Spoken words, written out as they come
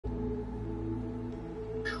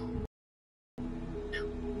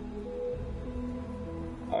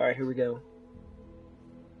Alright, here we go.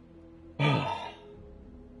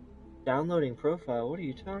 Downloading profile, what are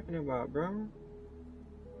you talking about, bro?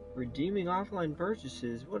 Redeeming offline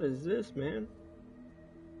purchases, what is this, man?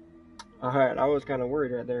 Alright, I was kind of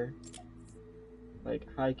worried right there. Like,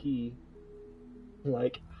 high key.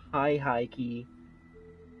 Like, high key.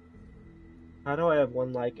 How do I have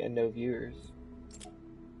 1 like and no viewers?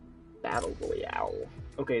 Battle Royale.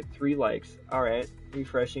 Okay, 3 likes. Alright.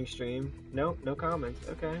 Refreshing stream. Nope, no comments.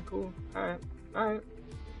 Okay, cool. Alright.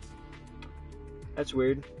 That's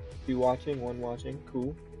weird. 2 watching, 1 watching.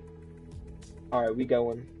 Cool. Alright, we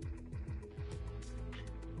going.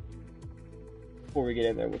 Before we get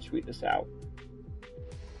in there, we'll tweet this out.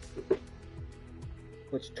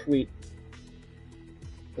 Let's tweet.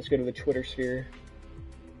 Let's go to the Twitter sphere.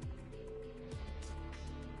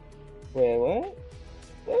 Wait, what?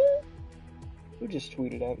 What? Who just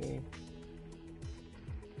tweeted at me?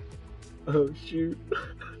 Oh, shoot.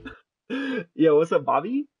 Yo, what's up,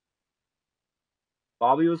 Bobby?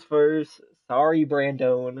 Bobby was first. Sorry,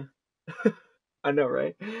 Brandon. I know,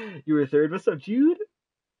 right? You were third. What's up, Jude?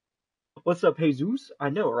 What's up, Jesus? I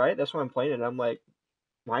know, right? That's why I'm playing it. I'm like,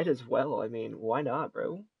 might as well. I mean, why not,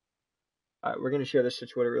 bro? Alright, we're gonna share this to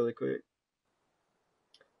Twitter really quick.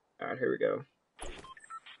 Alright, here we go.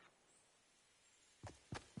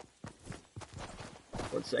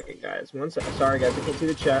 1 second, guys. 1 second. Sorry, guys. I can't see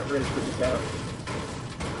the chat. We're gonna put this out.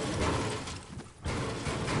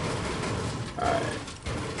 Alright.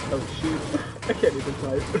 Oh, shoot. I can't even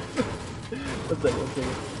type. 1 second.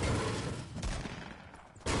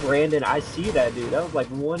 Brandon, I see that, dude. That was like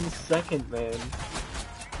 1 second, man.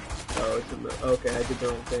 Oh, it's okay, I did the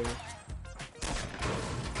wrong thing.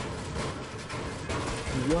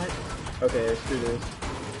 What? Okay, let's do this.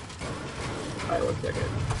 Alright, 1 second.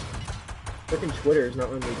 Freaking Twitter is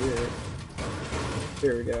not letting me do it.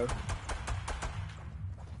 Here we go.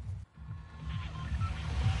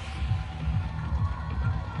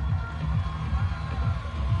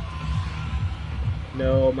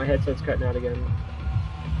 No, my headset's cutting out again.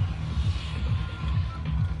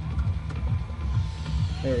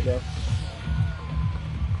 There we go.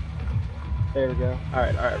 There we go.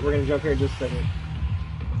 Alright, we're gonna jump here in just a second.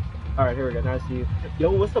 Alright, here we go. Now I see you.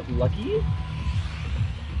 Yo, what's up, Lucky?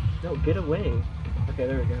 No, get away. Okay,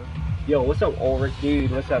 there we go. Yo, what's up, Ulrich?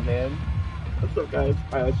 Dude, what's up, man? What's up, guys?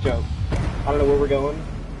 Alright, let's jump. I don't know where we're going.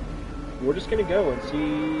 We're just gonna go and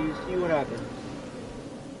see what happens.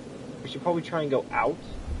 We should probably try and go out,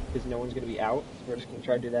 because no one's gonna be out, so we're just gonna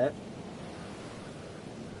try to do that.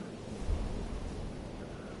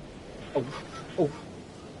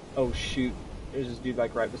 Oh, shoot. There's this dude,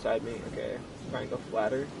 like, right beside me. Okay, let's try and go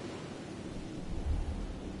flatter.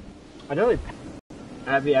 I know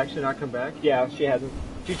Abby actually not come back? Yeah, she hasn't.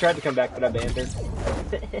 She tried to come back, but I banned her.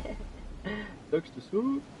 Sucks to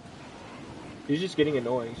suck. She's just getting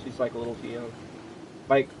annoying. She's like a little too young.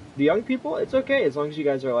 Like, the young people, it's okay as long as you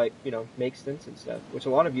guys are like, you know, make sense and stuff. Which a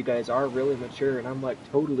lot of you guys are really mature, and I'm like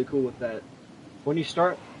totally cool with that. When you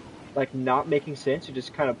start like not making sense, it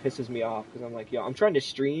just kind of pisses me off because I'm like, yo, I'm trying to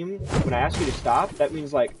stream. When I ask you to stop, that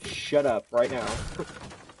means like, shut up right now.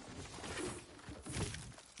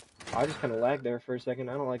 I just kind of lagged there for a second.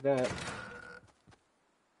 I don't like that.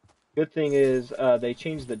 Good thing is they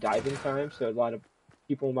changed the diving time, so a lot of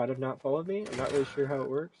people might have not followed me. I'm not really sure how it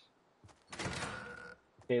works.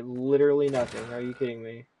 Okay, literally nothing. Are you kidding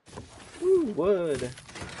me? Ooh, wood.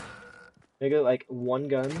 Nigga, like 1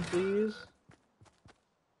 gun, please.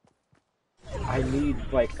 I need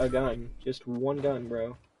like a gun. Just 1 gun,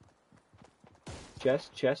 bro.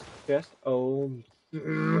 Chest. Oh.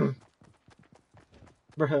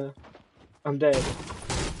 Bruh. I'm dead.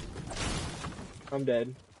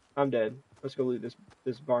 Let's go loot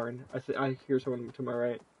this barn. I hear someone to my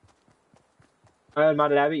right.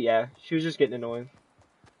 Modded Abby? Yeah. She was just getting annoying.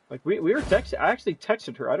 Like, we were texting. I actually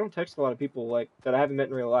texted her. I don't text a lot of people, like, that I haven't met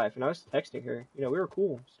in real life. And I was texting her. You know, we were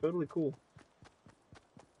cool. It's totally cool.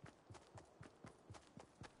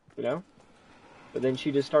 You know? But then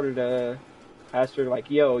she just started to ask her,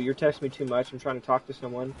 like, yo, you're texting me too much. I'm trying to talk to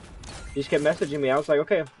someone. She just kept messaging me. I was like,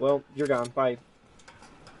 okay, well, you're gone. Bye.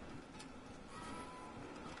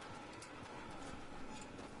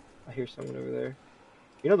 I hear someone over there.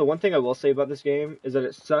 You know, the one thing I will say about this game is that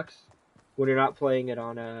it sucks when you're not playing it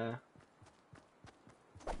on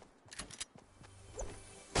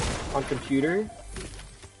computer.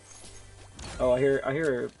 Oh, I hear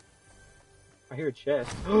a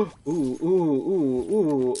chest. Ooh.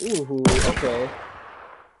 Okay.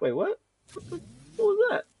 Wait, what? What was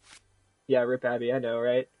that? Yeah, rip Abby. I know,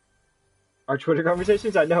 right? Our Twitter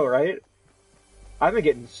conversations. I know, right? I've been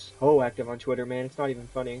getting so active on Twitter, man. It's not even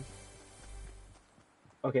funny.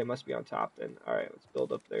 Okay, it must be on top then. Alright, let's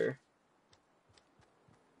build up there.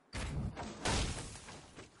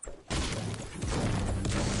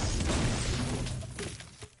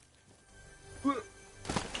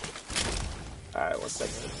 Alright, 1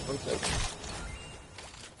 second. 1 second.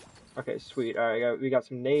 Okay, sweet. Alright, we got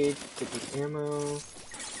some nades. Get this ammo.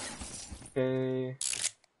 Okay.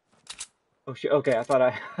 Oh shit. Okay, I thought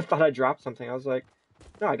I thought I dropped something. I was like,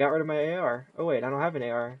 no, I got rid of my AR. Oh wait, I don't have an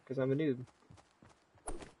AR because I'm a noob.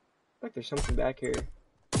 Like there's something back here.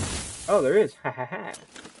 Oh, there is. Ha ha ha.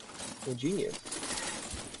 Well, genius.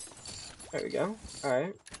 There we go.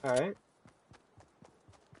 Alright. Alright.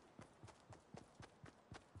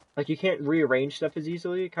 Like you can't rearrange stuff as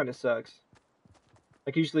easily. It kind of sucks.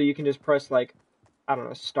 Like usually you can just press like, I don't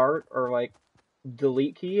know, start or like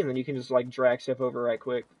delete key and then you can just like drag stuff over right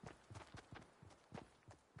quick.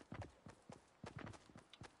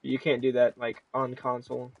 You can't do that like on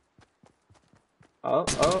console. Oh,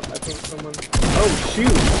 I think someone... Oh, shoot!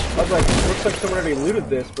 I was like, looks like someone already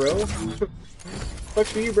looted this, bro. Fuck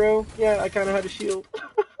for you, bro. Yeah, I kind of had a shield.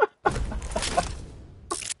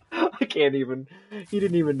 I can't even... He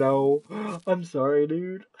didn't even know. I'm sorry,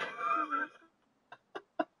 dude.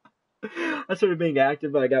 I started being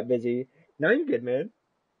active, but I got busy. Now you're good, man.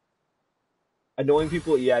 Annoying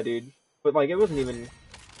people? Yeah, dude. But, like, it wasn't even...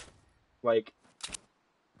 Like...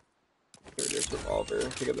 Here it is, revolver.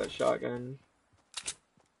 Pick up that shotgun.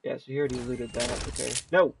 Yeah, so he already looted that. Okay.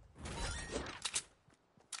 No!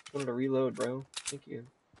 Wanted to reload, bro. Thank you.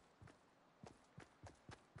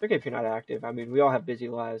 It's okay if you're not active. I mean, we all have busy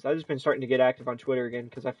lives. I've just been starting to get active on Twitter again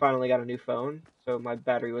because I finally got a new phone, so my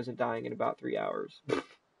battery wasn't dying in about 3 hours.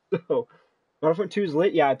 So, Battlefront 2 is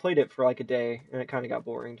lit. Yeah, I played it for like a day, and it kind of got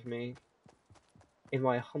boring to me, in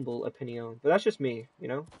my humble opinion. But that's just me, you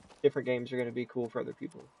know? Different games are going to be cool for other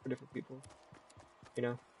people, for different people, you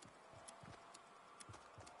know?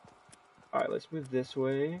 Alright, let's move this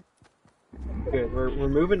way. Good, we're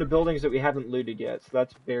moving to buildings that we haven't looted yet, so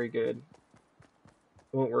that's very good.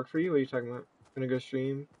 It won't work for you? What are you talking about? Gonna go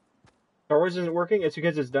stream? Star Wars isn't working? It's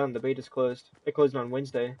because it's done. The beta's closed. It closed on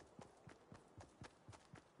Wednesday.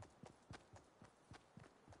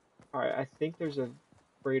 Alright, I think there's a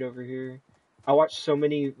raid over here. I watched so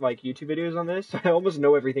many, like, YouTube videos on this. I almost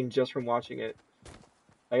know everything just from watching it.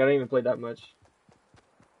 Like, I don't even play that much.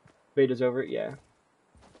 Beta's over? Yeah.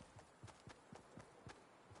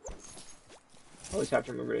 I always have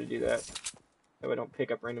to remember to do that. So I don't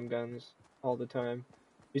pick up random guns all the time.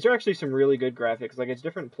 These are actually some really good graphics. Like, it's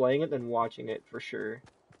different playing it than watching it, for sure.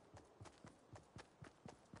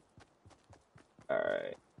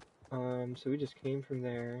 Alright. So we just came from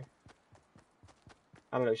there.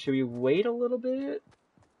 I don't know, should we wait a little bit?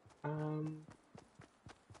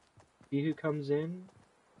 See who comes in?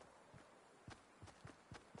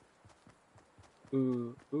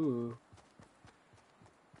 Ooh. I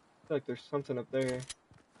feel like there's something up there.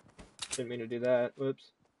 Didn't mean to do that.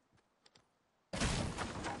 Whoops.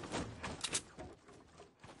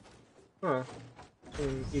 Huh.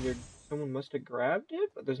 Someone must have grabbed it,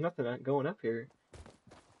 but there's nothing going up here.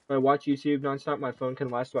 If I watch YouTube nonstop, my phone can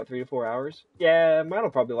last about 3 to 4 hours. Yeah, mine will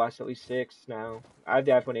probably last at least 6 now. I have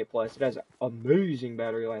the iPhone 8 Plus. It has amazing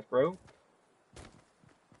battery life, bro. I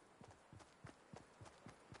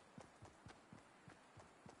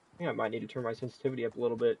think I might need to turn my sensitivity up a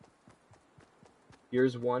little bit.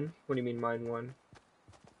 Yours 1? What do you mean mine 1?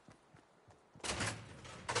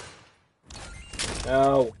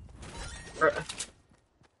 No.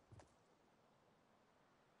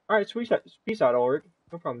 Alright, sweet. Peace out, Ulrich.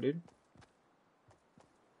 No problem, dude.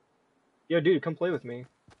 Yo, dude, come play with me.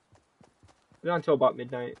 Not until about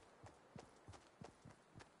midnight.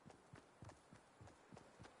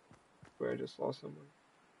 Where I just lost someone.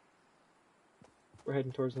 We're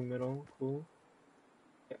heading towards the middle. Cool.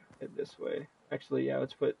 Yeah, head this way. Actually, yeah,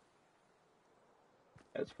 let's put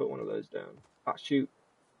one of those down. Ah, shoot.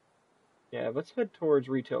 Yeah, let's head towards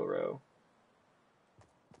Retail Row.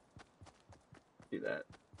 Do that.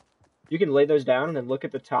 You can lay those down and then look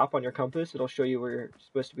at the top on your compass. It'll show you where you're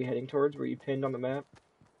supposed to be heading towards, where you pinned on the map.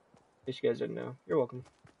 In case you guys didn't know. You're welcome.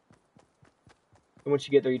 And once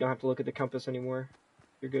you get there, you don't have to look at the compass anymore.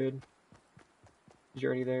 You're good. Because you're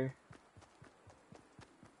already there.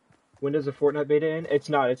 When does the Fortnite beta end? It's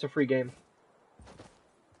not. It's a free game.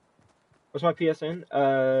 What's my PSN?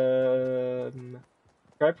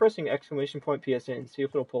 Try pressing exclamation point PSN. See if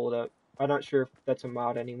it'll pull it up. I'm not sure if that's a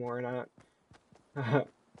mod anymore or not.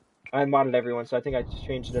 I modded everyone, so I think I just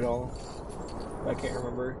changed it all. I can't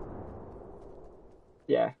remember.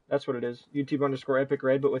 Yeah, that's what it is. YouTube _ Epic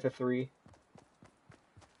Red, but with a 3.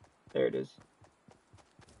 There it is.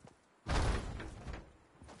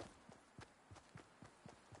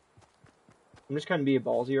 I'm just kind of being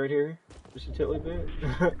ballsy right here. Just a tiddly bit.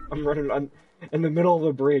 I'm running on in the middle of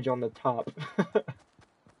a bridge on the top.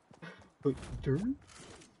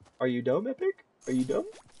 Are you dumb, Epic? Are you dumb?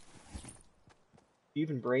 You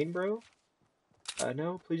even brain, bro?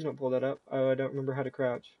 No, please don't pull that up. I don't remember how to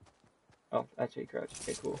crouch. Oh, that's how you crouch.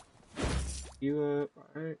 Okay, cool. You,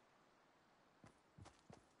 alright.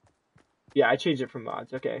 Yeah, I changed it from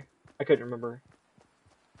mods. Okay. I couldn't remember.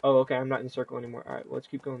 Oh, okay, I'm not in circle anymore. Alright, well, let's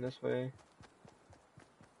keep going this way.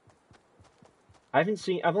 I've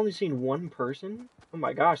only seen one person. Oh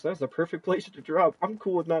my gosh, that's the perfect place to drop. I'm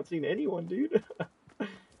cool with not seeing anyone, dude. I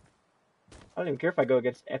don't even care if I go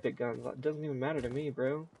against epic guns. It doesn't even matter to me,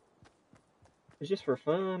 bro. It's just for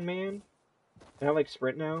fun, man. Can I, like,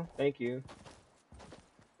 sprint now? Thank you. Oh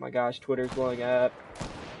my gosh, Twitter's blowing up.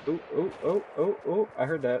 Oh, oh, oh, oh, oh. I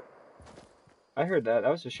heard that. I heard that.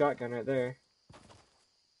 That was a shotgun right there.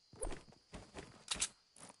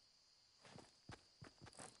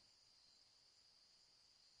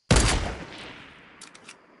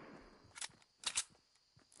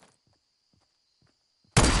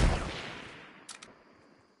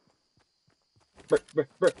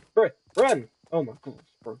 Run! Oh my goodness,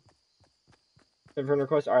 bro. Friend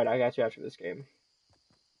request. All right, I got you after this game.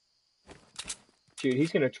 Dude,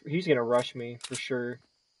 he's gonna rush me for sure.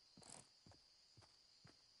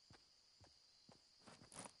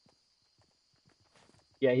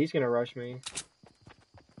 Yeah, he's gonna rush me.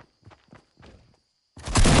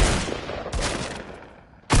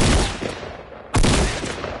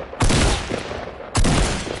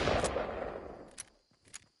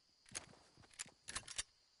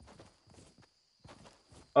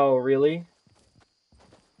 Oh, really?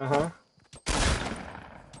 Uh-huh.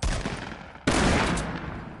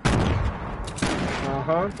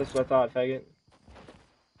 Uh-huh. That's what I thought, faggot.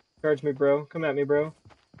 Charge me, bro. Come at me, bro.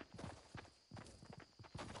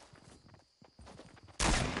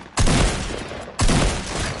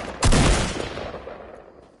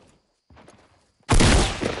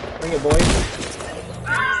 Bring it, boy.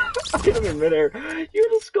 I hit him in midair. You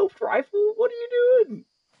had a scope rifle? What are you doing?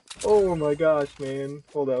 Oh my gosh, man.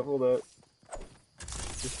 Hold up, hold up.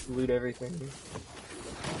 Just loot everything.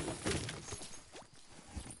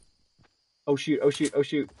 Oh shoot, oh shoot, oh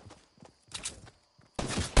shoot.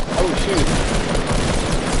 Oh shoot.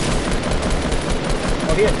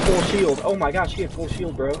 Oh, he had full shield. Oh my gosh, he had full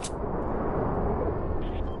shield, bro. You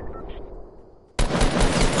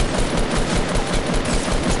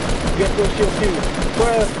got full shield too.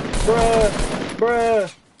 Bruh, bruh,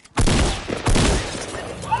 bruh.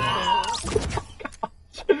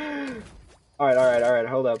 Alright, alright, alright.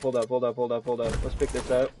 Hold up, hold up, hold up, hold up, hold up. Let's pick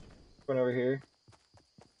this up. Run over here.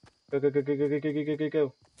 Go, go, go, go, go, go, go, go, go, go,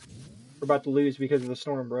 go. We're about to lose because of the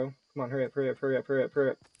storm, bro. Come on, hurry up, hurry up, hurry up, hurry up,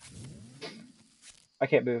 hurry up. I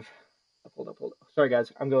can't move. Hold up, hold up. Sorry,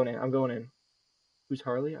 guys. I'm going in. I'm going in. Who's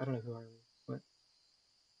Harley? I don't know who Harley is. What?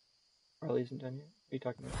 Harley isn't done yet? What are you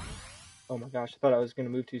talking about? Oh my gosh. I thought I was going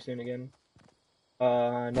to move too soon again.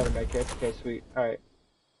 Another med kit. Okay, sweet. Alright.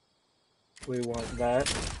 We want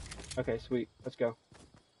that. Okay, sweet. Let's go.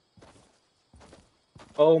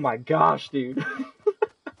 Oh my gosh, dude.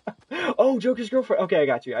 Oh, Joker's girlfriend. Okay, I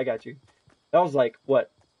got you. I got you. That was like,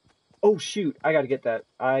 what? Oh, shoot. I gotta get that.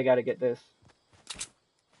 I gotta get this.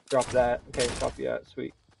 Drop that. Okay, stop you out.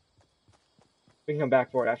 Sweet. We can come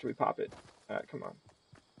back for it after we pop it. Alright, come on.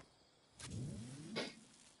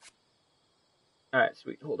 Alright,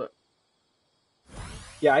 sweet. Hold up.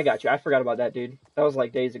 Yeah, I got you. I forgot about that, dude. That was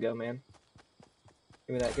like days ago, man.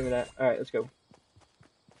 Give me that. Give me that. Alright, let's go.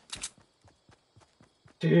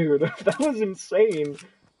 Dude, that was insane.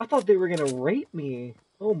 I thought they were gonna rape me.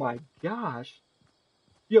 Oh my gosh.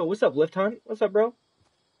 Yo, what's up, Lift Hunt? What's up, bro?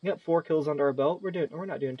 We got 4 kills under our belt. We're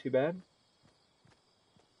not doing too bad.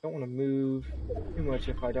 Don't want to move too much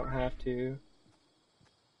if I don't have to.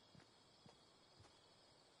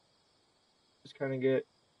 Just kind of get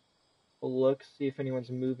a look, see if anyone's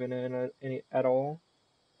moving in at all.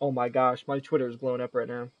 Oh my gosh, my Twitter is blowing up right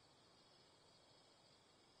now.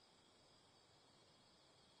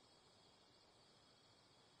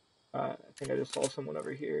 I think I just saw someone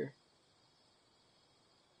over here.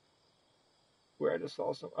 Where I just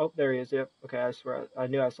saw some. Oh, there he is. Yep. Okay, I swear I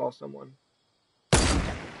knew I saw someone.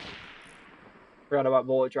 Forgot about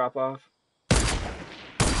bullet drop off.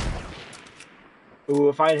 Ooh,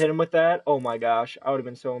 if I had hit him with that, oh my gosh, I would have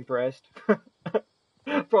been so impressed.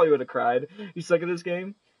 Probably would have cried. You suck at this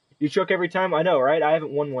game? You choke every time? I know, right? I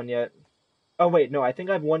haven't won one yet. Oh wait, no, I think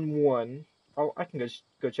I've won one. Oh, I can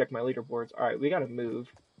go check my leaderboards. Alright, we gotta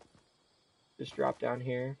move. Just drop down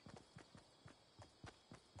here.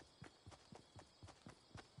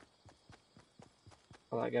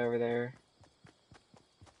 Oh, that guy over there.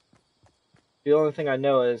 The only thing I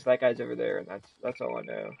know is that guy's over there, and that's all I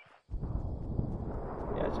know.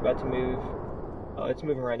 Yeah, it's about to move. Oh, it's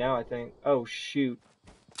moving right now, I think. Oh, shoot.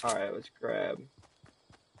 Alright, let's grab.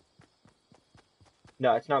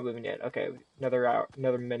 No, it's not moving yet. Okay, another hour,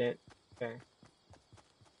 another minute. Okay.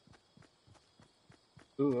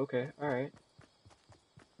 Ooh, okay, alright.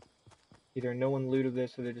 Either no one looted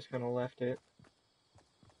this or they just kind of left it.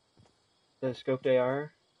 The scoped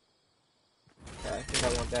AR. Yeah, I think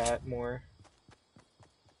I want that more.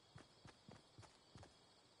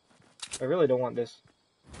 I really don't want this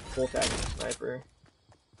bolt action sniper.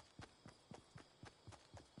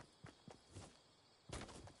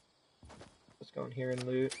 Let's go in here and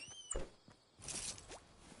loot.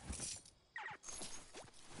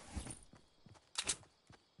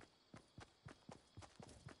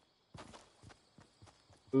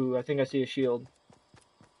 Ooh, I think I see a shield.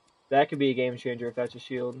 That could be a game changer if that's a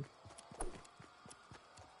shield.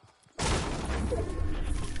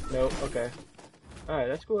 Nope, okay. Alright,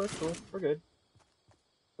 that's cool, that's cool. We're good.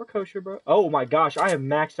 We're kosher, bro. Oh my gosh, I have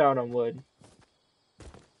maxed out on wood.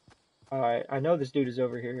 Alright, I know this dude is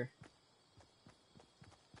over here.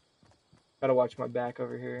 Gotta watch my back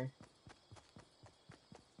over here.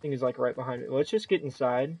 I think he's like right behind me. Let's just get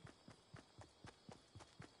inside.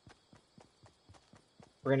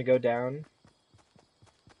 We're gonna go down.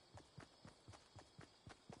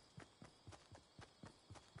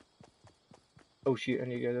 Oh shoot, I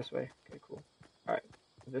need to go this way. Okay, cool. Alright,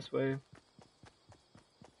 this way.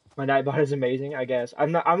 My Nightbot is amazing, I guess.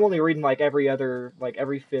 I'm only reading like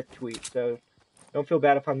every fifth tweet, so don't feel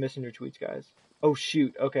bad if I'm missing your tweets, guys. Oh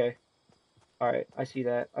shoot, okay. Alright, I see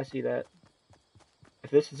that. I see that.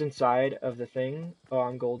 If this is inside of the thing, oh,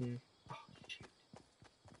 I'm golden. Oh shoot.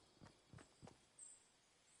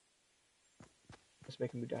 Let's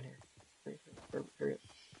make a move down here. Hurry up, hurry up.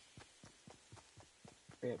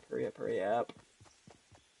 Hurry up, hurry up, hurry up.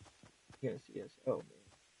 You're gonna see us. Oh man.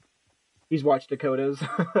 He's watched Dakotas.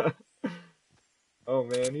 Oh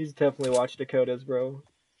man, he's definitely watched Dakotas, bro.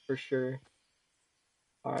 For sure.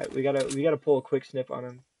 Alright, we gotta pull a quick snip on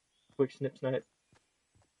him. Quick snip snipe.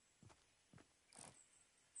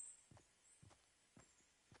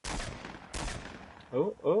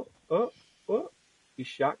 Oh, oh, oh, oh. He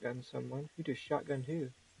shotgunned someone. Who just shotgunned who?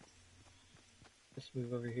 Let's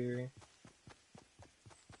move over here.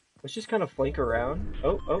 Let's just kind of flank around.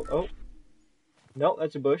 Oh, oh, oh. No,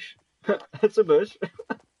 that's a bush. That's a bush.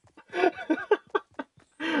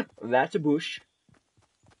 That's a bush.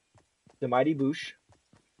 The mighty bush.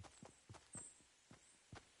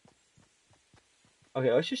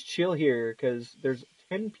 Okay, let's just chill here, because there's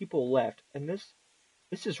 10 people left, and this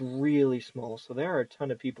is really small, so there are a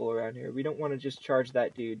ton of people around here. We don't want to just charge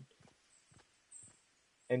that dude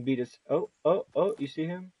and beat us. Oh, oh, oh, you see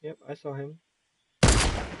him? Yep, I saw him.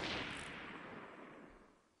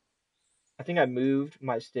 I think I moved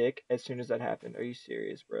my stick as soon as that happened. Are you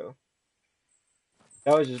serious, bro?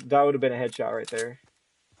 That would have been a headshot right there.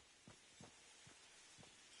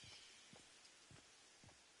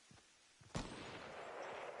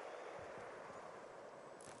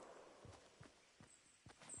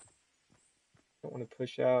 Don't want to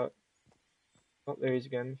push out. Oh, there he's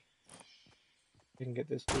again. We can get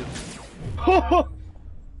this dude.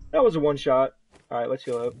 That was a one shot. Alright, let's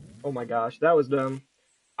heal up. Oh my gosh, that was dumb.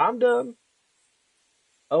 I'm dumb.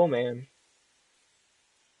 Oh man.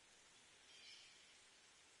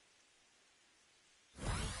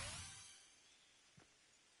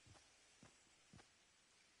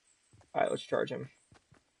 Alright, let's charge him.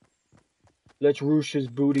 Let's roosh his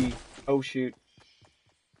booty. Oh shoot.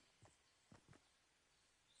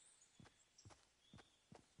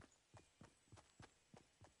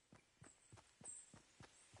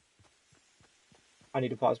 I need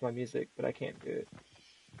to pause my music, but I can't do it.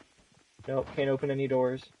 Nope, can't open any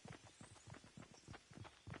doors.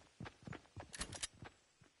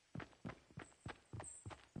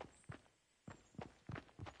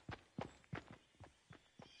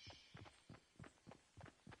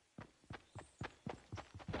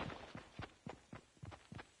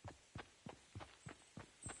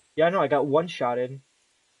 Yeah, I know, I got one-shotted.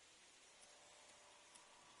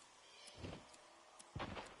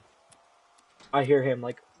 I hear him,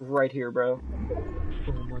 like, right here, bro.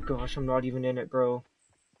 Oh my gosh, I'm not even in it, bro.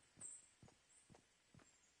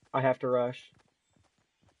 I have to rush.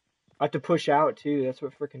 I have to push out, too. That's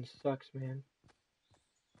what freaking sucks, man.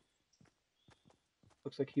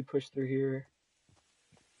 Looks like he pushed through here.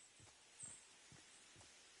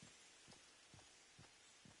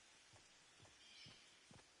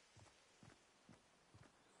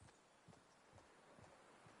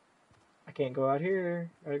 I can't go out here.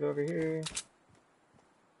 Gotta go over here.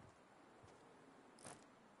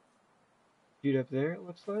 Dude up there, it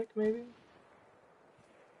looks like, maybe?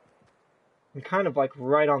 I'm kind of like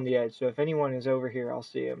right on the edge, so if anyone is over here, I'll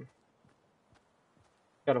see him.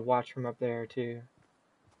 Gotta watch from up there, too.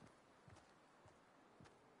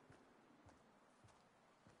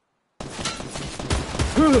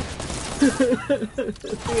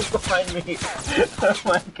 He's behind me. Oh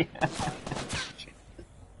my god.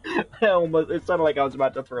 It sounded like I was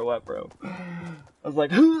about to throw up, bro. I was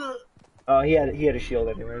like, oh, he had a shield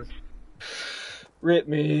anyways. Rip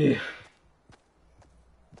me.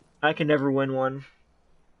 I can never win one.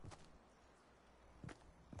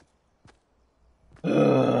 I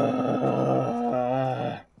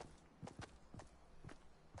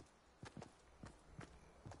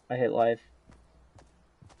hate life.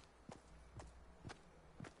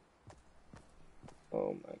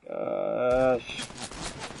 Oh my gosh.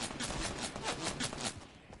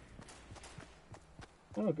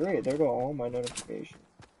 Oh great, there go all my notifications.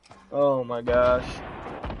 Oh my gosh.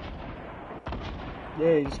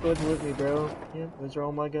 Yeah, just go ahead and loot me, bro. Yeah, those are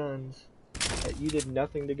all my guns that you did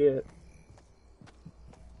nothing to get.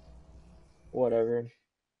 Whatever.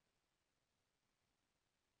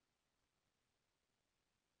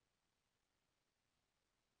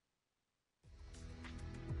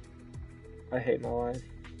 I hate my life.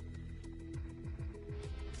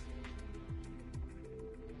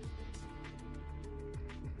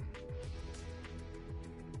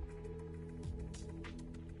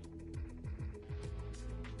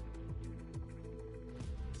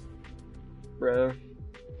 Bro.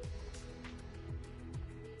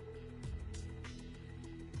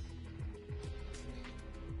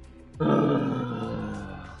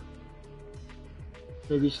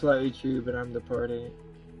 Maybe slightly true, but I'm the party.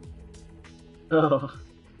 Oh.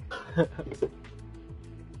 I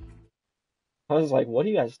was like, what are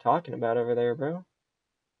you guys talking about over there, bro?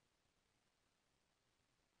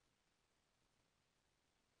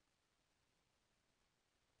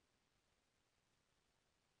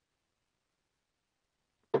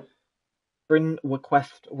 Friend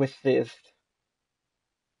request with this.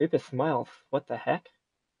 Creepy smile. What the heck?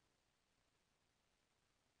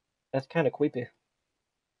 That's kind of creepy.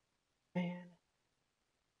 Man.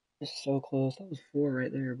 Just so close. That was 4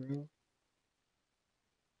 right there, bro.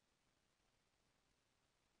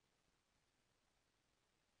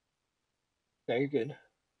 Yeah, you're good.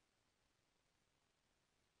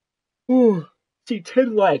 Ooh. See,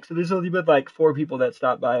 10 likes, and there's only been like 4 people that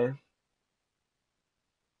stopped by.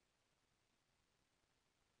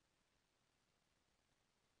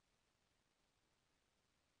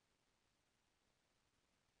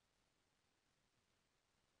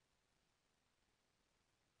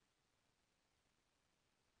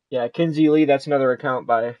 Yeah, Kinsey Lee, that's another account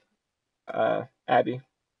by Abby.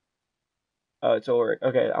 Oh, it's Ulrich.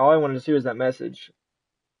 Okay, all I wanted to see was that message.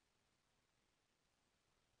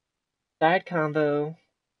 Side combo.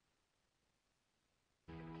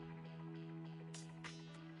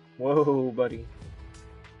 Whoa, buddy.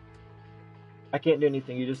 I can't do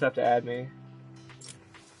anything, you just have to add me.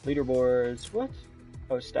 Leaderboards, what?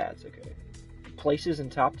 Oh, stats, okay. Places in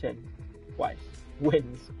top 10. Twice.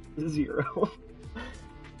 Wins. 0.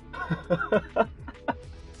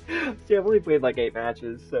 See, I've only played like 8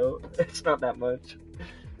 matches, so it's not that much.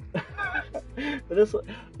 But this,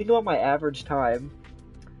 think about my average time.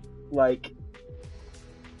 Like,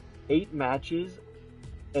 8 matches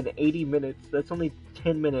and 80 minutes. That's only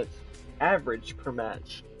 10 minutes average per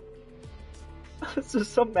match. So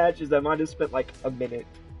some matches I might have spent like a minute.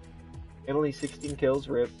 And only 16 kills,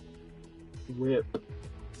 rip. Rip.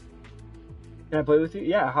 Can I play with you?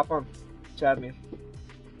 Yeah, hop on. Chat me.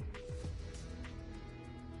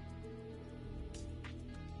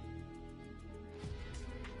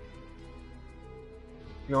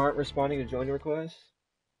 You aren't responding to join requests?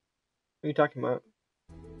 What are you talking about?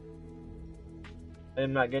 I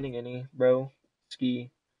am not getting any, bro.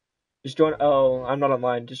 Ski. Just join. Oh, I'm not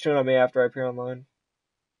online. Just join on me after I appear online.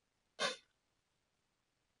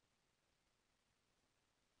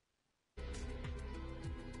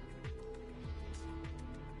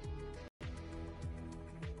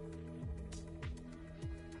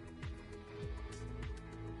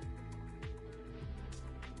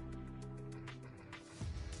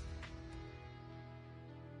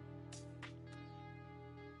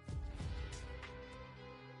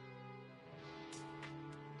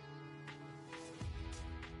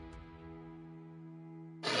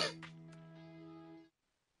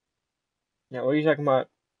 Yeah, what are you talking about?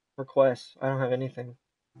 Requests. I don't have anything.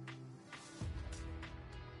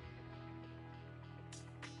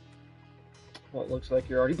 Well, it looks like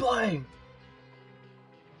you're already playing.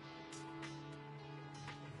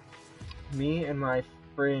 Me and my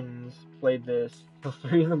friends played this till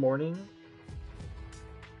 3 in the morning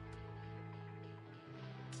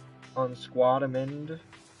on Squad Amend.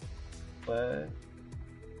 But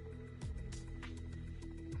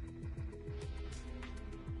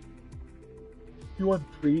you won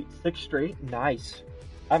 6 straight? Nice.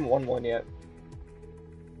 I haven't won one yet.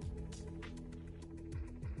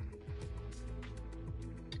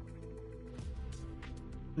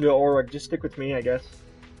 No, or just stick with me, I guess.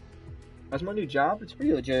 That's my new job. It's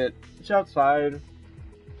pretty legit. It's outside.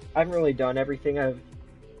 I haven't really done everything I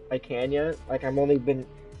can yet. Like I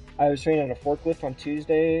was trained on a forklift on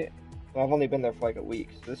Tuesday. And I've only been there for like a week,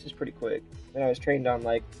 so this is pretty quick. And I was trained on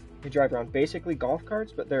like we drive around basically golf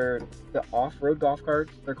carts, but they're the off-road golf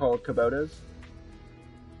carts. They're called Kubotas.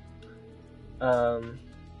 They're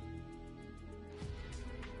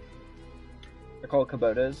called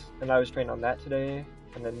Kubotas, and I was trained on that today.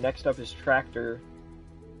 And then next up is tractor,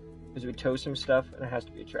 because we tow some stuff, and it has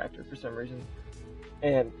to be a tractor for some reason.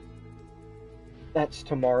 And that's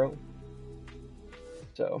tomorrow.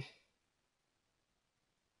 So,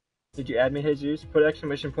 did you add me, Jesus? Put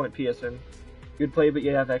exclamation point PSN. Good play, but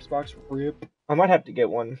you have Xbox. RIP. I might have to get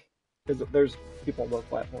one, because there's people on both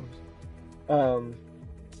platforms. So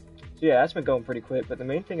yeah, that's been going pretty quick. But the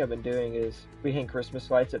main thing I've been doing is we hang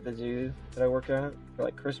Christmas lights at the zoo that I work at for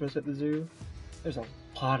like Christmas at the zoo. There's a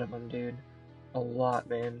lot of them, dude. A lot,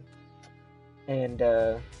 man. And,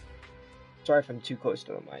 sorry if I'm too close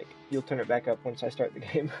to the mic. You'll turn it back up once I start the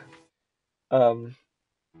game.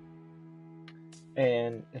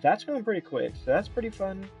 And that's going pretty quick, so that's pretty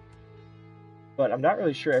fun. But I'm not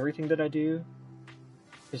really sure everything that I do.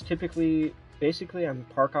 Because basically I'm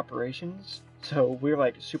park operations. So we're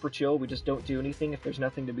like super chill, we just don't do anything if there's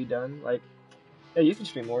nothing to be done. Like, yeah, you can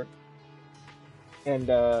stream more. And,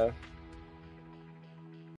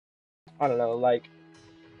 I don't know, like,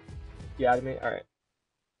 yeah, I mean, alright.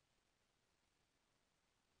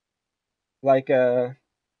 Like,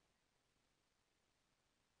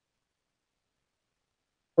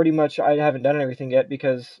 pretty much I haven't done everything yet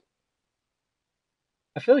because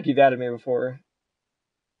I feel like you've added me before.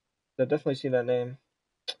 I've definitely seen that name.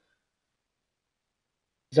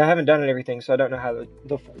 Because I haven't done everything, so I don't know how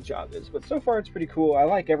the full job is. But so far, it's pretty cool. I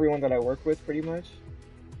like everyone that I work with, pretty much.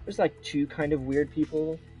 There's like 2 kind of weird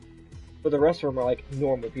people. But the rest of them are like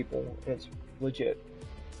normal people, and it's legit.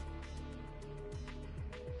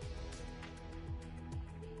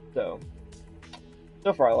 So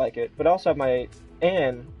far I like it. But I also have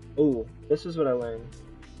ooh, this is what I learned.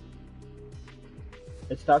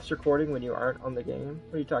 It stops recording when you aren't on the game.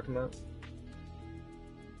 What are you talking about?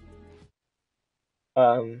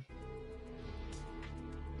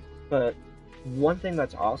 But one thing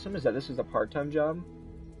that's awesome is that this is a part-time job.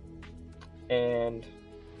 And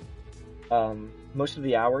most of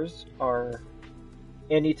the hours are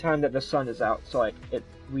anytime that the sun is out. So like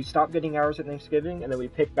we stop getting hours at Thanksgiving, and then we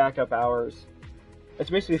pick back up hours. It's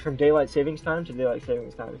basically from daylight savings time to daylight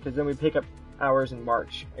savings time, because then we pick up hours in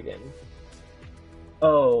March again.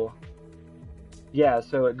 Oh, yeah.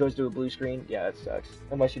 So it goes to a blue screen. Yeah, it sucks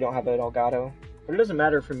unless you don't have it Elgato. But it doesn't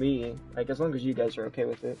matter for me. Like as long as you guys are okay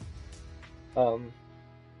with it. So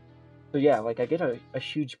yeah, like I get a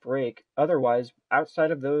huge break. Otherwise,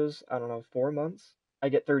 outside of those, I don't know, 4 months, I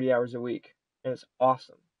get 30 hours a week, and it's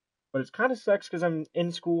awesome. But it kind of sucks because I'm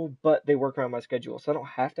in school, but they work around my schedule, so I don't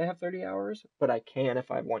have to have 30 hours, but I can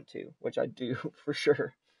if I want to, which I do for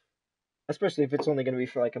sure. Especially if it's only going to be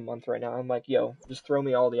for like a month right now. I'm like, yo, just throw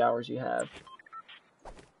me all the hours you have.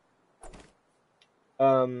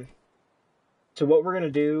 So what we're going to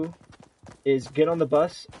do is get on the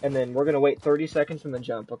bus, and then we're going to wait 30 seconds and then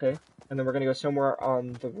jump, okay? And then we're going to go somewhere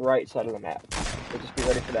on the right side of the map. So just be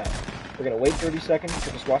ready for that. We're going to wait 30 seconds,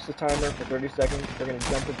 so just watch the timer for 30 seconds. We're going to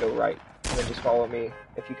jump and go right. And then just follow me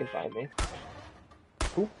if you can find me.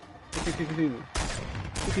 Ooh.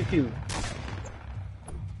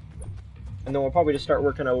 And then we'll probably just start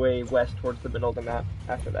working our way west towards the middle of the map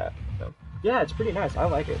after that. So yeah, it's pretty nice. I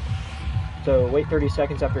like it. So wait 30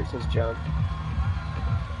 seconds after it says jump.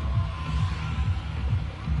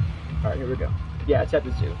 Alright, here we go. Yeah, it's at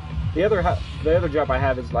the zoo. The other job I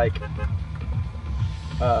have is like,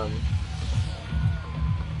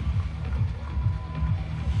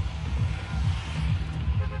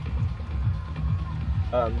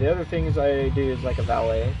 the other things I do is like a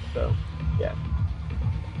valet, so, yeah.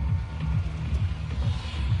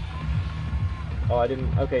 Oh, I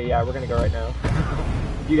didn't, okay, yeah, we're gonna go right now.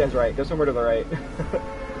 You guys right, go somewhere to the right.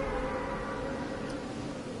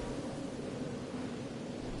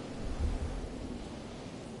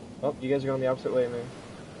 Oh, you guys are going the opposite way, man.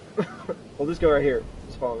 We'll just go right here.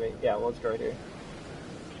 Just follow me. Yeah, well, let's go right here.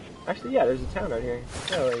 Actually, yeah, there's a town out here.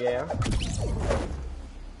 Oh, yeah.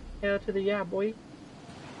 Hell to the yeah, boy.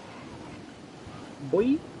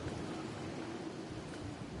 Boy?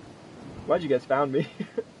 Why'd you guys found me?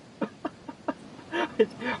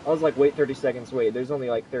 I was like, wait 30 seconds. Wait, there's only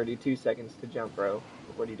like 32 seconds to jump, bro.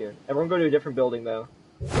 What are you doing? Everyone go to a different building, though.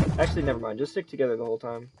 Actually, never mind. Just stick together the whole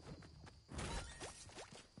time.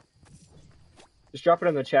 Just drop it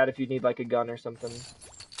in the chat if you need like a gun or something.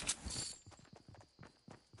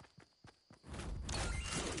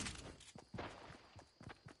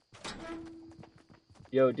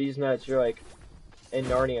 Yo, D's nuts, you're like in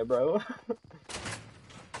Narnia, bro.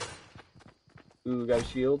 Ooh, got a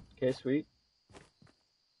shield. Okay, sweet.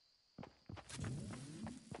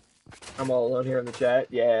 I'm all alone here in the chat.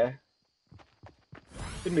 Yeah.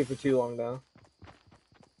 Shouldn't be for too long, though.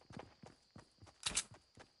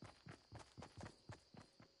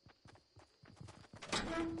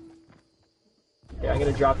 Yeah, I'm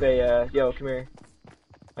gonna drop a, yo, come here.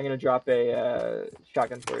 I'm gonna drop a,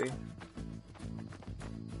 shotgun for you.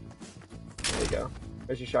 There you go.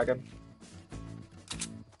 There's your shotgun.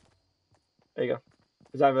 There you go.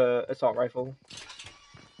 Because I have a assault rifle.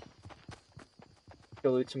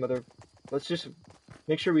 Go loot some other... Let's just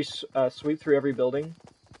make sure we sweep through every building.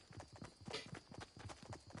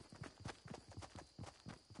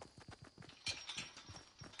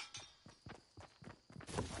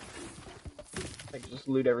 Like, just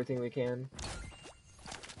loot everything we can.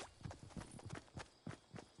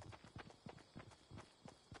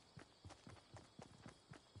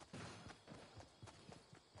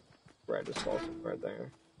 Right, just fall right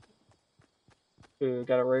there. Ooh,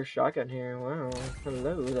 got a rare shotgun here. Wow.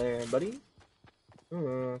 Hello there, buddy.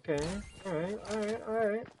 Ooh, okay. Alright, alright,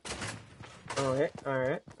 alright. Alright,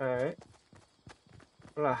 alright, alright.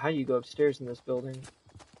 I don't know how you go upstairs in this building.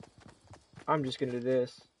 I'm just gonna do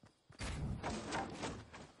this.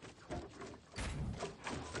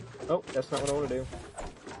 Oh, that's not what I want to do.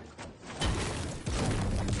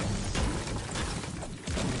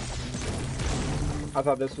 I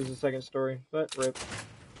thought this was the second story, but rip.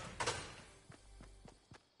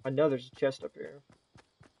 I know there's a chest up here.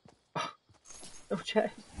 No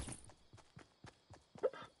chest.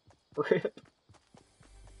 Rip.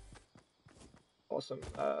 Awesome.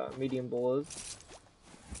 Medium bullets.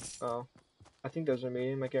 Oh. I think those are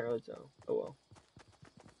medium. I can't really tell. Oh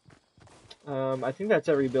well. I think that's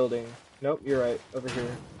every building. Nope, you're right. Over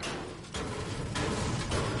here.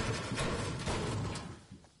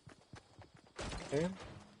 Okay.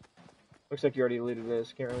 Looks like you already looted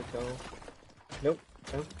this. Can't really tell. Nope.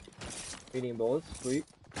 Nope. Medium bullets. Sweet.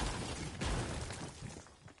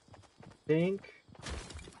 Think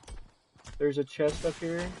there's a chest up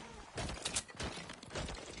here.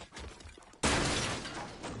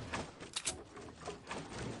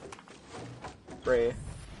 Spray.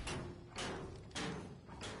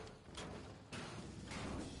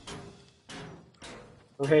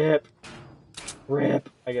 Rip. Rip.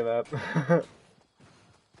 I give up.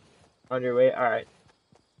 On your way? Alright.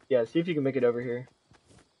 Yeah, see if you can make it over here.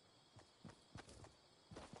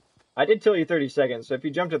 I did tell you 30 seconds, so if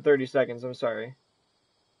you jumped at 30 seconds, I'm sorry.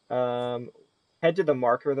 Head to the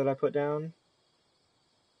marker that I put down.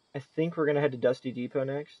 I think we're gonna head to Dusty Depot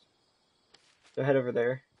next. So head over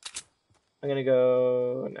there. I'm gonna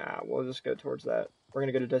go... Nah, we'll just go towards that. We're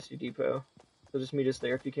gonna go to Dusty Depot. So just meet us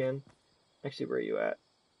there if you can. Actually, where are you at?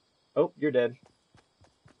 Oh, you're dead.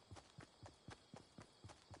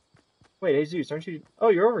 Wait, Jesus, aren't you... Oh,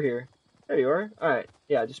 you're over here. There you are. Alright,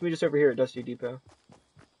 yeah, just meet us over here at Dusty Depot.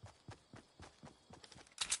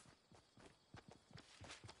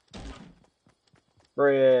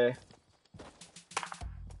 Bruh.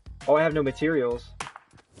 Oh, I have no materials.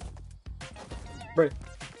 Bruh.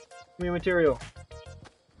 Give me a material.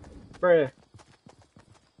 Bruh.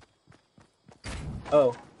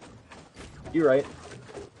 Oh. You right.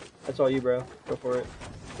 That's all you, bro. Go for it.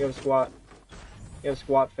 You have a squat. You have a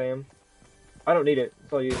squat, fam. I don't need it.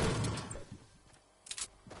 It's all you.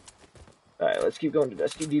 Alright, let's keep going to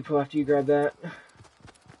Dusty Depot after you grab that.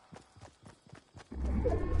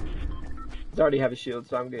 I already have a shield,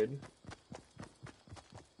 so I'm good.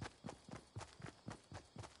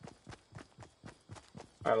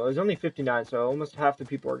 Alright, well, there's only 59, so almost half the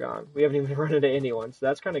people are gone. We haven't even run into anyone, so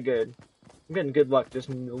that's kind of good. I'm getting good luck just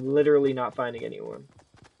literally not finding anyone.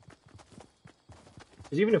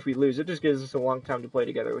 Because even if we lose, it just gives us a long time to play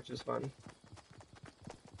together, which is fun.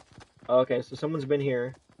 Okay, so someone's been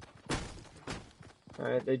here.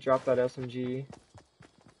 Alright, they dropped that SMG.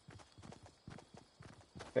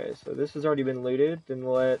 Okay, so this has already been looted. Then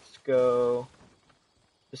let's go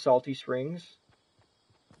to Salty Springs.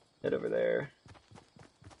 Head over there.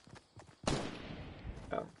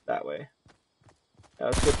 Oh, that way.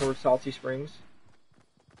 Let's go towards Salty Springs.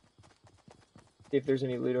 See if there's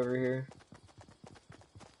any loot over here.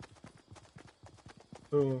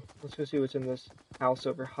 Oh, let's go see what's in this house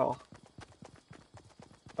over here.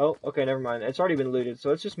 Oh, okay, never mind. It's already been looted, so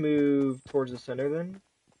let's just move towards the center then.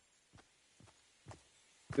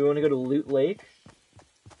 Do we want to go to Loot Lake?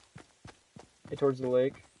 Okay, towards the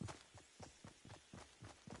lake.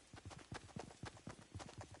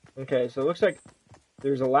 Okay, so it looks like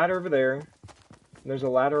there's a ladder over there, and there's a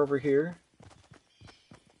ladder over here.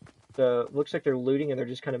 So it looks like they're looting and they're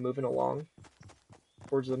just kind of moving along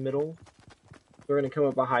towards the middle. We're going to come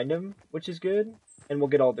up behind them, which is good, and we'll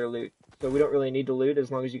get all their loot. So we don't really need to loot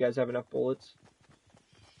as long as you guys have enough bullets.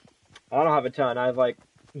 I don't have a ton. I have like,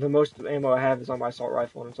 the most ammo I have is on my assault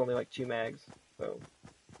rifle, and it's only like 2 mags. So.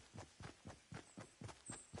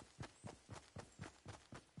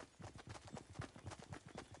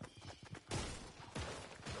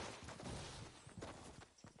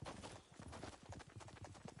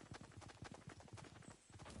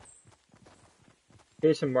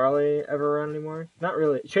 Chase and Marley ever around anymore? Not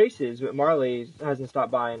really. Chase is, but Marley hasn't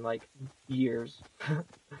stopped by in like years.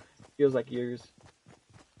 Feels like years.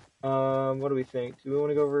 What do we think? Do we want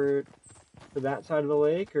to go over to that side of the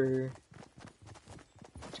lake, or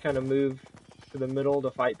just kind of move to the middle to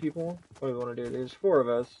fight people? What do we want to do? There's 4 of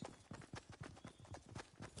us.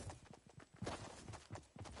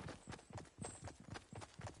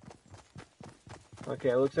 Okay,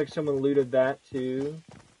 it looks like someone looted that too.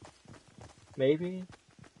 Maybe?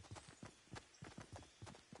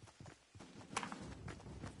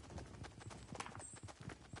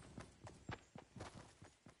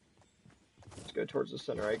 Let's go towards the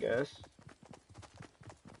center, I guess.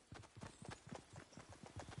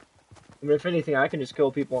 I mean, if anything, I can just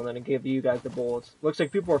kill people and then give you guys the bullets. Looks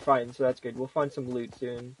like people are fighting, so that's good. We'll find some loot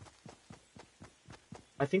soon.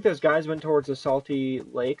 I think those guys went towards the Salty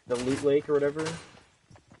Lake, the Loot Lake or whatever.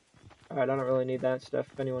 Alright, I don't really need that stuff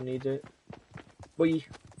if anyone needs it. Boy.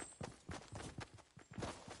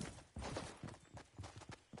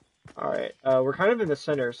 Alright, we're kind of in the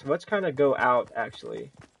center, so let's kind of go out,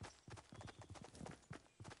 actually.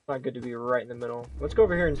 It's not good to be right in the middle. Let's go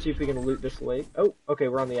over here and see if we can loot this lake. Oh, okay,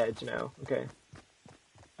 we're on the edge now. Okay.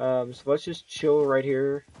 So let's just chill right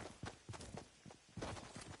here.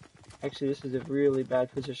 Actually, this is a really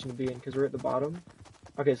bad position to be in, because we're at the bottom.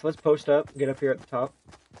 Okay, so let's post up, get up here at the top.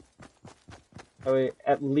 That way,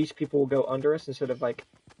 at least people will go under us instead of, like,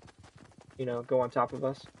 you know, go on top of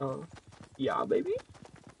us. Yeah, baby.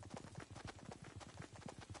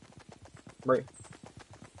 Right.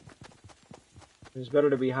 It's better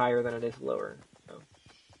to be higher than it is lower. So.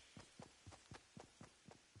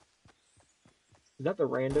 Is that the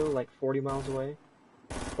rando, like, 40 miles away?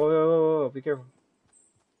 Whoa, whoa, whoa, whoa, be careful.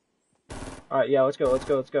 Alright, yeah, let's go, let's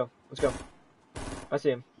go, let's go, let's go. I see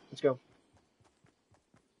him. Let's go.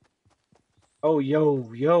 Oh, yo,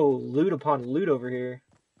 loot upon loot over here.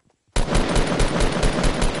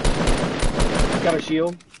 Got a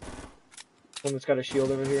shield. One that's got a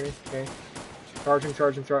shield over here. Okay. Charge him,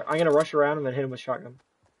 charge him, charge. I'm gonna rush around and then hit him with shotgun.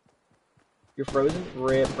 You're frozen?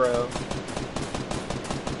 Rip, bro.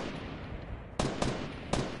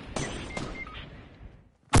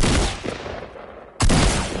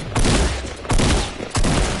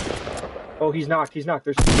 Oh, he's knocked, he's knocked.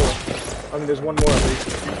 There's 2 more. I mean, there's 1 more at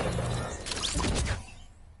least.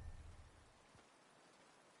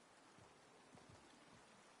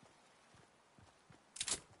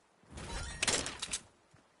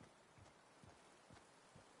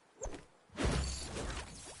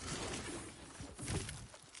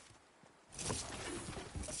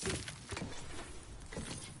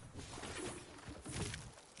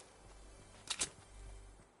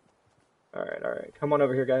 Alright. Come on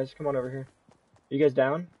over here, guys. Come on over here. You guys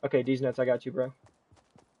down? Okay, D's nuts, I got you, bro.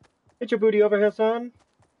 Get your booty over here, son.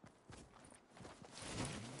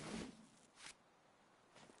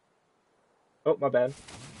 Oh, my bad.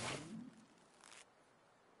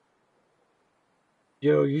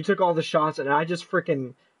 Yo, you took all the shots and I just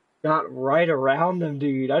freaking got right around them,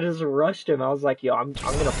 dude. I just rushed him. I was like, yo, I'm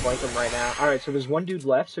gonna flank him right now. Alright, so there's 1 dude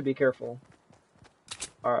left, so be careful.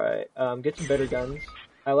 Alright, get some better guns.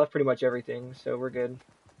 I left pretty much everything, so we're good.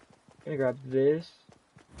 I'm gonna grab this.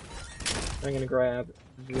 I'm gonna grab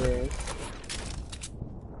this.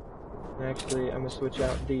 Actually, I'm gonna switch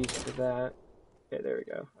out these for that. Okay, there we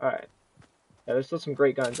go. Alright. Yeah, there's still some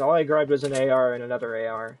great guns. All I grabbed was an AR and another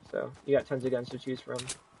AR, so you got tons of guns to choose from.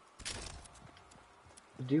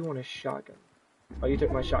 I do want a shotgun. Oh, you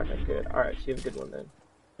took my shotgun. Good. Alright, so you have a good one then.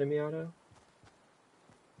 Semi-auto?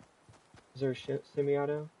 Is there a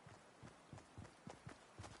semi-auto?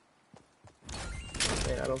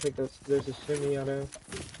 Man, I don't think there's a semi-auto.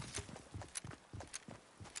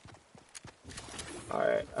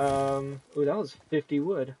 Alright, ooh, that was 50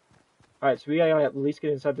 wood. Alright, so we gotta at least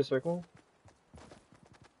get inside the circle.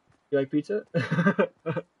 You like pizza?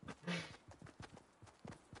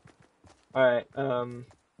 Alright,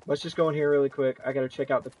 let's just go in here really quick. I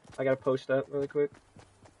gotta post up really quick.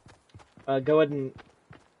 Go ahead and...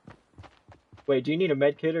 Wait, do you need a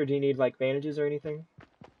med kit or do you need, like, bandages or anything?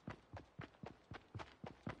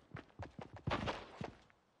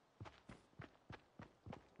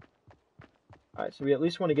 Alright, so we at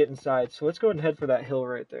least want to get inside. So let's go ahead and head for that hill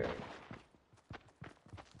right there.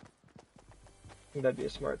 I think that'd be a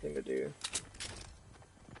smart thing to do.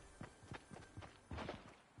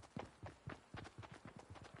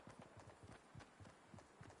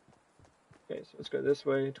 Okay, so let's go this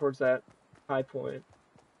way towards that high point.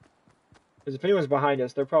 Because if anyone's behind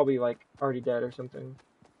us, they're probably, like, already dead or something.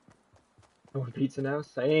 I want pizza now?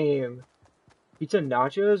 Same. Pizza and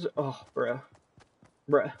nachos? Oh, bruh.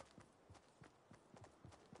 Bruh.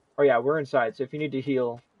 Oh yeah, we're inside, so if you need to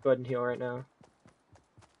heal, go ahead and heal right now.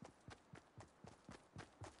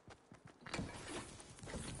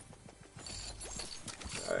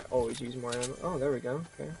 Alright, always use more ammo. Oh, there we go.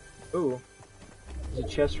 Okay. Ooh. There's a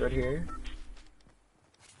chest right here.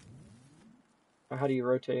 Oh, how do you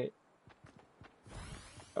rotate?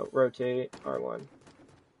 Oh, rotate. R1.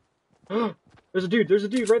 There's a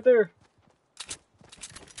dude right there!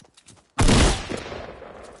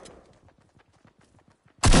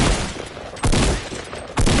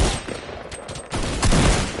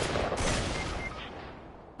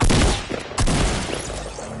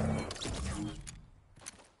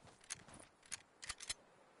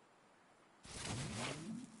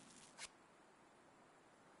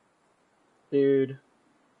 Dude.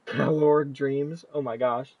 Lord dreams. Oh my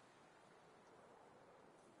gosh.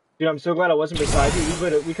 Dude, I'm so glad I wasn't beside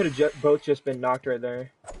you. We could have both just been knocked right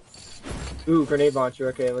there. Ooh, grenade launcher.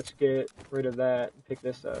 Okay, let's get rid of that and pick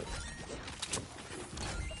this up.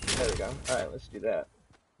 There we go. Alright, let's do that.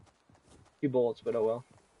 2 bullets, but oh well.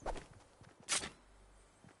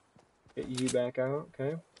 Get you back out,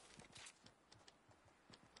 okay.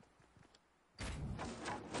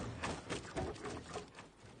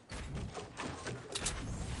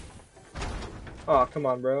 Oh, come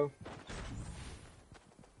on, bro.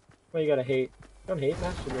 Well, you gotta hate. Don't hate,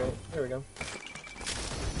 masturbate. There we go.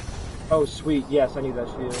 Oh, sweet. Yes, I need that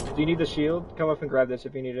shield. Do you need the shield? Come up and grab this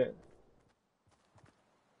if you need it.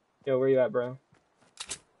 Yo, where you at, bro?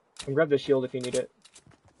 Come grab the shield if you need it.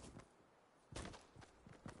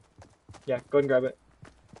 Yeah, go ahead and grab it.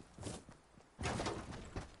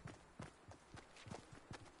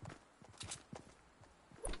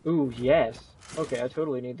 Ooh, yes. Okay, I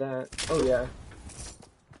totally need that. Oh, yeah.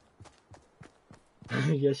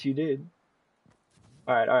 Yes, you did.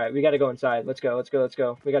 Alright, we gotta go inside. Let's go.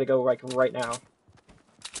 We gotta go, like, right now.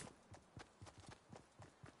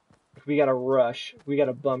 We gotta rush. We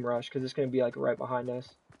gotta bum rush, because it's gonna be, like, right behind us.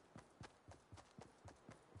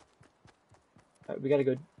 Alright, we gotta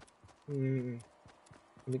go... Let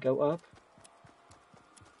me go up.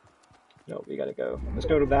 No, we gotta go. Let's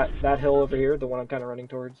go to that hill over here, the one I'm kind of running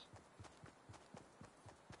towards.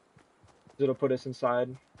 It'll put us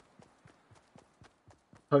inside.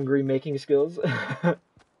 Hungry making skills. I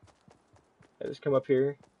just come up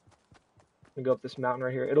here and go up this mountain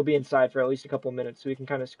right here. It'll be inside for at least a couple minutes so we can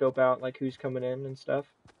kind of scope out like who's coming in and stuff.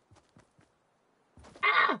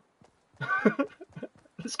 Ah!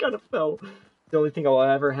 This kind of fell. The only thing I'll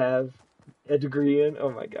ever have a degree in.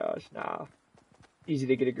 Oh my gosh, nah. Easy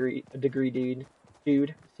to get a degree,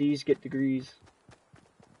 dude. C's get degrees.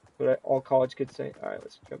 What all college kids say. All right,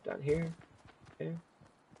 let's jump down here. Okay.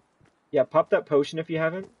 Yeah, pop that potion if you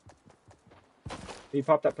haven't. Can you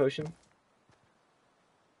pop that potion?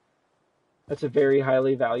 That's a very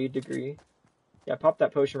highly valued degree. Yeah, pop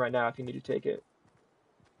that potion right now if you need to take it.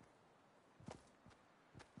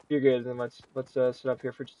 If you're good, then let's sit up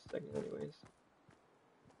here for just a second anyways.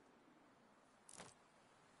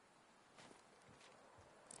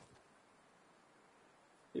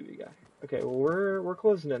 See what we got. Okay, well we're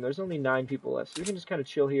closing in. There's only 9 people left, so we can just kind of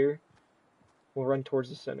chill here. We'll run towards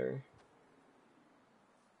the center.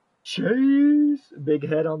 Chase! Big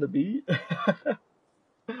head on the beat.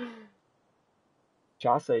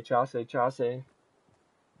 Chase. I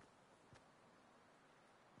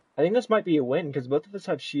think this might be a win, because both of us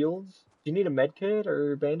have shields. Do you need a med kit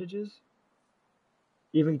or bandages?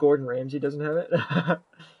 Even Gordon Ramsay doesn't have it.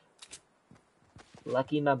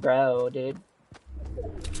 Lucky my bro, dude.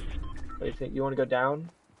 What do you think? You want to go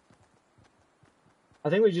down?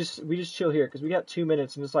 I think we just chill here, because we got 2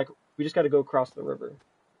 minutes, and it's like, we just got to go across the river.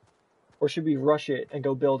 Or should we rush it and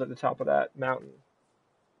go build at the top of that mountain?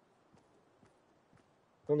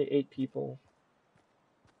 Only 8 people.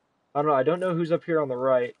 I don't know. I don't know who's up here on the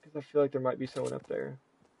right, because I feel like there might be someone up there.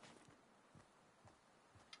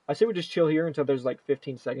 I say we just chill here until there's like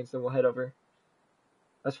 15 seconds, then we'll head over.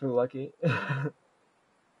 That's for lucky.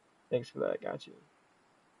 Thanks for that. Got you.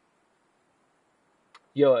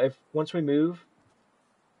 Yo, if once we move,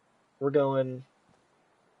 we're going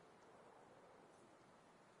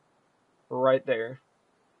right there.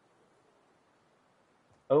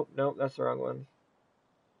 Oh, no, that's the wrong one.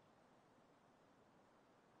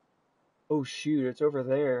 Oh shoot, it's over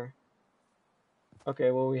there.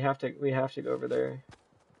 Okay, well we have to go over there.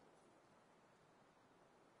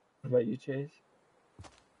 What about you, Chase?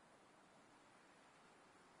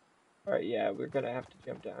 Alright, yeah, we're gonna have to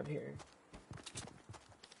jump down here.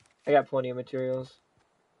 I got plenty of materials.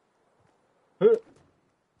 Huh.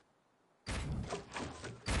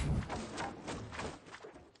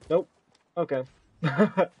 Nope. Okay.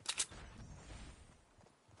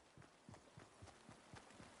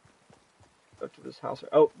 Go to this house.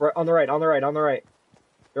 Oh, right, on the right, on the right, on the right.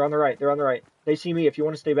 They're on the right, they're on the right. They see me. If you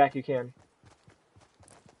want to stay back, you can.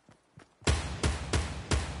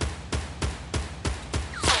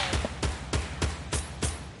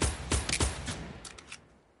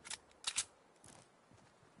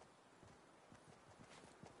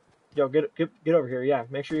 Yo, get over here. Yeah,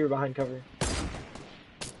 make sure you're behind cover.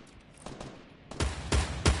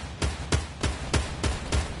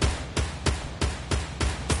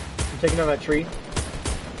 I'm taking down that tree.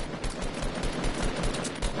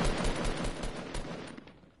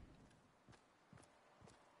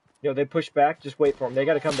 Yo, they push back. Just wait for them. They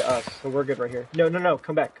gotta come to us, so we're good right here. No, no, no.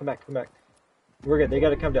 Come back, come back, come back. We're good. They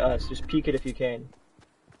gotta come to us. Just peek it if you can.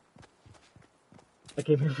 I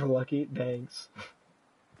came here for lucky. Thanks.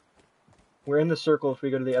 We're in the circle if we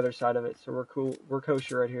go to the other side of it, so we're cool. We're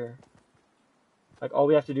kosher right here. Like, all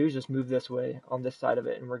we have to do is just move this way on this side of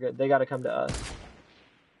it, and we're good. They gotta come to us.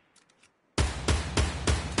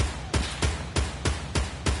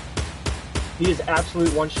 He is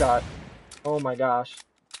absolute one shot. Oh my gosh.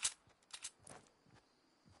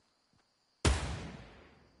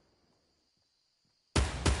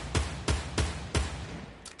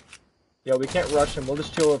 Yo, we can't rush him. We'll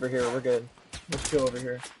just chill over here. We're good. Let's chill over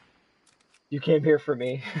here. You came here for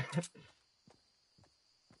me.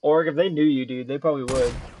 Or if they knew you, dude, they probably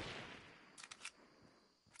would.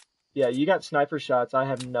 Yeah, you got sniper shots. I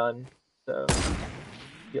have none. So,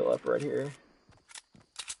 heal up right here.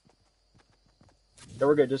 No,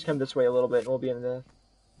 we're good. Just come this way a little bit and we'll be in the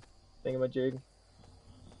thingamajig.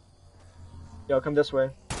 Yo, come this way.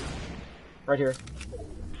 Right here.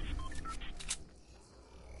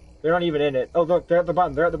 They're not even in it. Oh, look, they're at the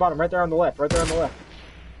bottom. They're at the bottom. Right there on the left. Right there on the left.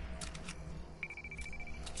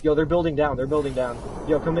 Yo, they're building down. They're building down.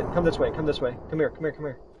 Yo, come this way. Come this way. Come here. Come here. Come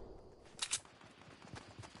here.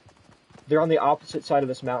 They're on the opposite side of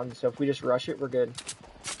this mountain, so if we just rush it, we're good.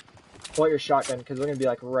 Pull out your shotgun, because they're going to be,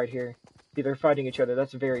 like, right here. See, they're fighting each other.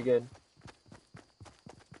 That's very good.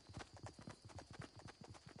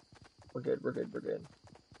 We're good. We're good. We're good.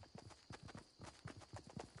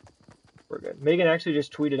 We're good. Megan actually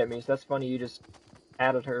just tweeted at me, so that's funny. You just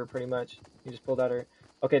added her, pretty much. You just pulled out her.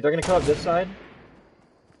 Okay, they're going to come up this side.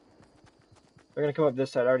 They're going to come up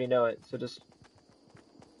this side. I already know it, so just...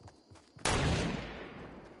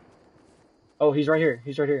 Oh, he's right here.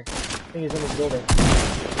 He's right here. I think he's in this building.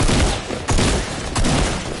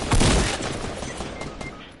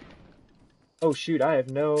 Oh, shoot. I have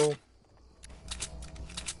no...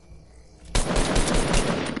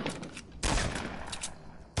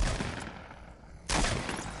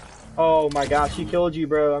 Oh my gosh, he killed you,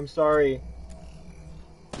 bro. I'm sorry.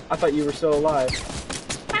 I thought you were still alive.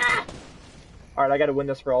 Ah! Alright, I gotta win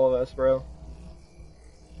this for all of us, bro.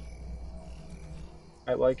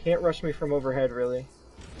 Alright, well, he can't rush me from overhead, really.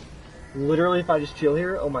 Literally, if I just chill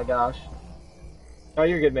here, oh my gosh. Oh,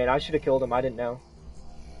 you're good, man. I should have killed him. I didn't know.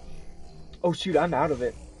 Oh, shoot, I'm out of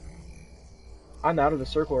it. I'm out of the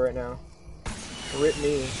circle right now. Rip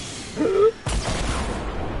me.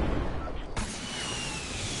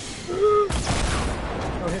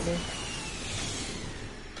 Don't hit me.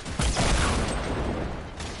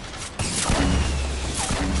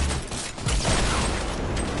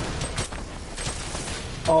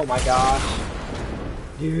 Oh my gosh.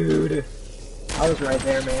 Dude. I was right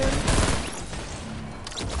there, man.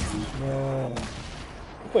 Oh.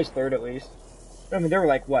 He placed third at least. I mean, there were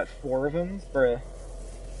like, what, 4 of them? For a...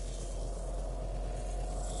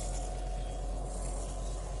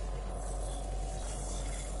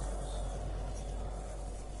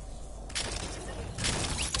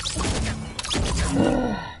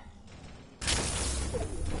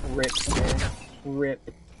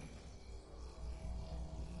 Rip.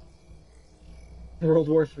 World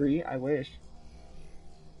War III? I wish.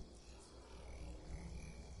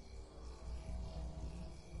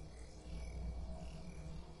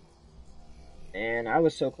 And I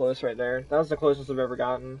was so close right there. That was the closest I've ever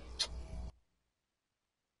gotten.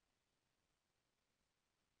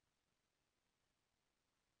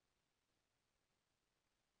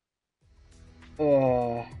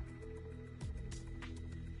 Uh,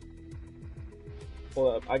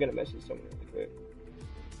 Hold up. I gotta message someone really quick.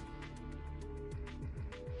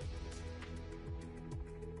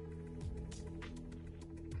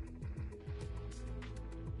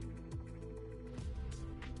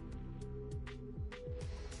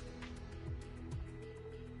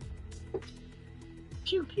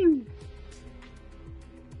 Pew pew.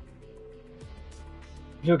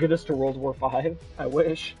 You'll get us to World War V? I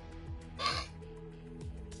wish.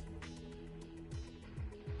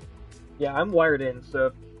 Yeah, I'm wired in,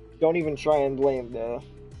 so don't even try and blame the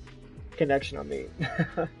connection on me.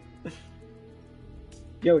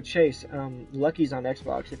 Yo, Chase, Lucky's on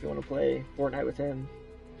Xbox if you want to play Fortnite with him.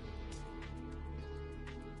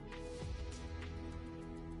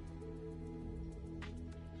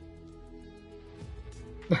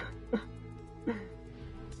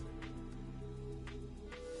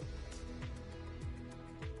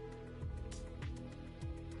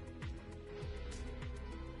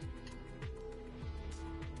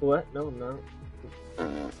 What? No, I'm not.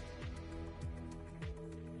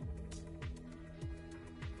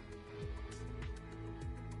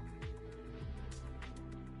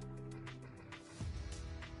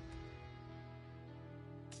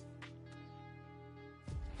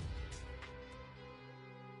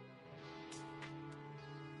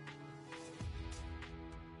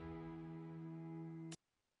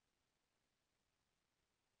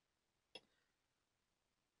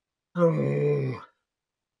 Oh,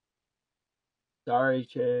 sorry,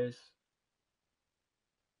 Chase.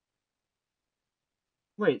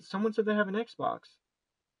 Wait, someone said they have an Xbox.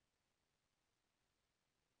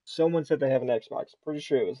 Someone said they have an Xbox. Pretty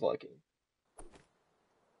sure it was Lucky.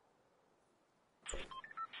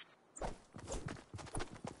 But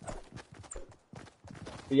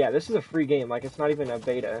yeah, this is a free game. Like, it's not even a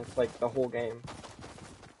beta. It's like the whole game.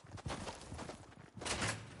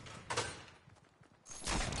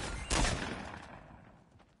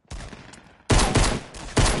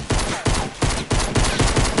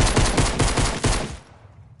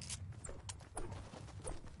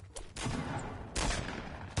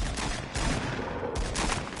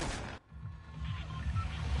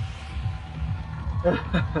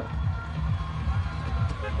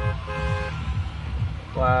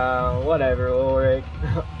 Wow, whatever, Ulrich.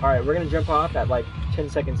 Alright, we're gonna jump off at like 10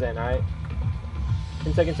 seconds in, alright?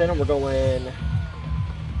 10 seconds in and we're going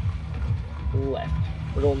left.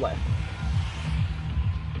 We're going left.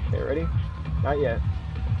 Okay, ready? Not yet.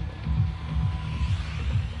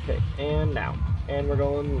 Okay, and now. And we're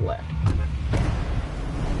going left.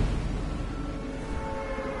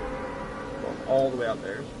 Going all the way out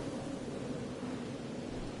there.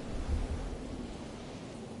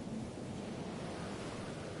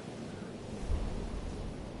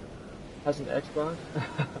 Has an Xbox?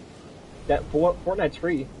 That Fortnite's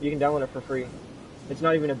free. You can download it for free. It's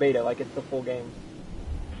not even a beta, like it's the full game.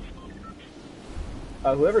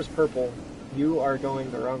 Whoever's purple, you are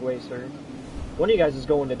going the wrong way, sir. One of you guys is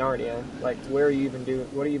going to Narnia. Like, where are you even doing?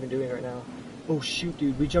 What are you even doing right now? Oh shoot,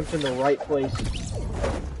 dude, we jumped in the right place.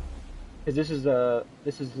 Cause this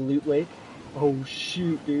is Loot Lake. Oh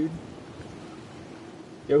shoot, dude.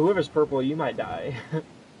 Yo, whoever's purple, you might die.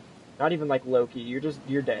 Not even like Loki.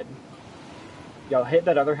 You're dead. Yo, hit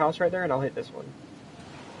that other house right there, and I'll hit this one.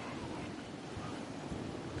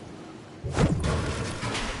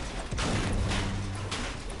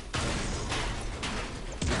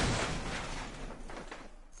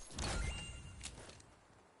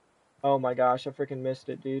 Oh my gosh, I freaking missed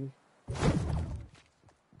it, dude.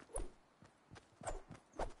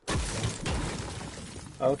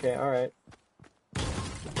 Okay, alright.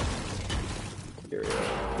 Here we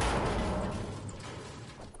go.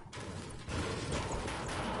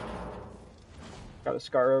 Got a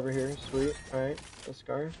scar over here, sweet. Alright, a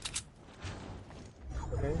scar.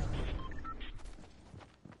 Okay.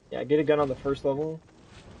 Yeah, get a gun on the first level.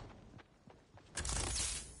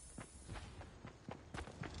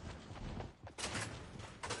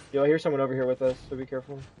 Yo, I hear someone over here with us, so be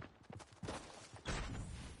careful.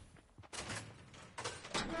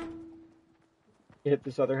 You hit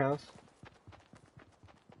this other house.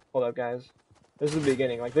 Hold up, guys. This is the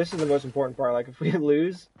beginning. Like, this is the most important part. Like, if we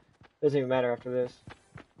lose, it doesn't even matter after this.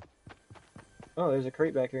 Oh, there's a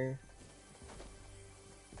crate back here.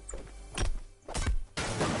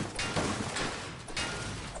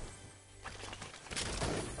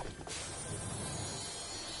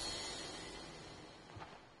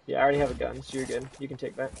 Yeah, I already have a gun, so you're good. You can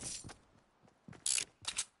take that.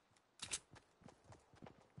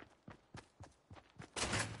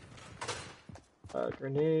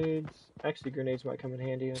 Grenades. Actually, grenades might come in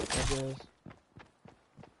handy, I guess.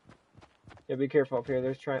 Yeah, be careful up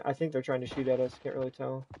here. I think they're trying to shoot at us. Can't really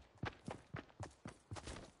tell.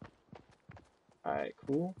 Alright,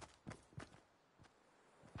 cool.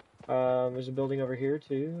 There's a building over here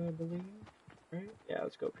too, I believe. Right? Yeah,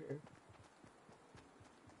 let's go up here.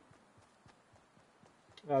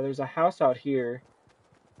 There's a house out here.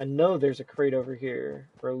 I know there's a crate over here.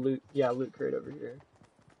 Or a loot. Yeah, loot crate over here.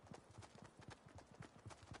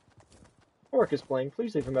 Orc is playing.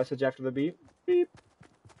 Please leave a message after the beep. Beep.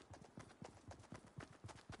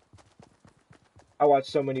 I watch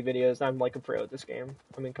so many videos. I'm like a pro at this game.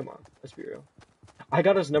 I mean, come on. Let's be real. I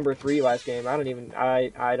got us number 3 last game. I don't even.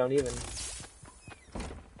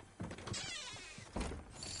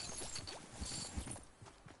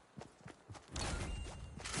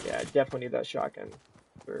 Yeah, I definitely need that shotgun.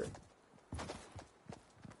 Sure.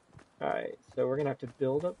 Alright, so we're gonna have to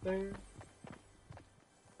build up there.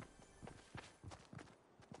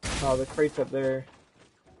 Oh, the crate's up there.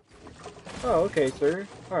 Oh, okay, sir.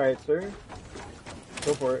 Alright, sir.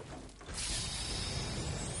 Go for it.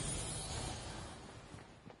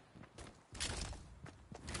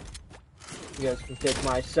 You guys can take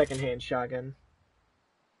my secondhand shotgun.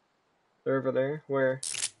 They're over there. Where?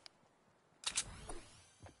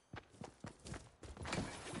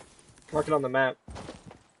 Mark it on the map.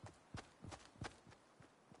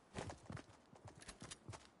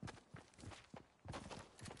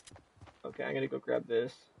 Okay, I'm gonna go grab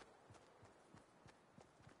this.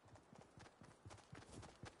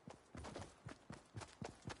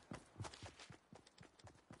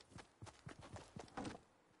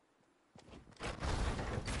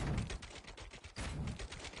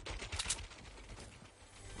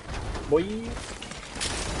 Boy.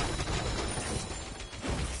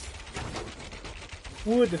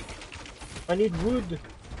 Wood. I need wood.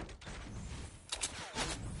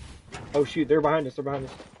 Oh shoot, they're behind us. They're behind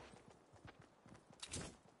us.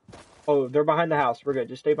 Oh, they're behind the house. We're good.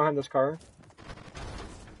 Just stay behind this car.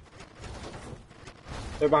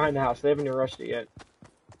 They're behind the house. They haven't even rushed it yet.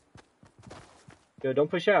 Yo, don't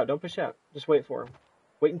push out. Don't push out. Just wait for them.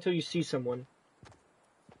 Wait until you see someone.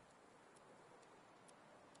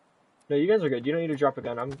 No, you guys are good. You don't need to drop a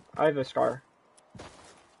gun. I have a scar.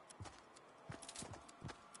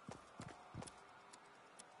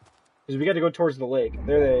 Because we got to go towards the lake.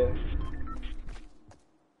 There they are.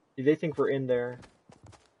 Do they think we're in there?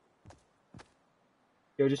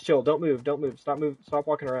 Yo, just chill. Don't move. Don't move. Stop moving. Stop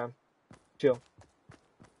walking around. Chill.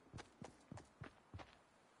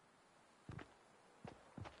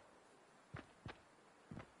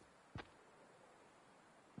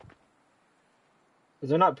 Because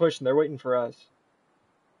they're not pushing. They're waiting for us.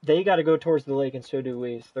 They got to go towards the lake, and so do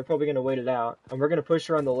we. So they're probably going to wait it out. And we're going to push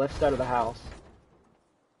her on the left side of the house.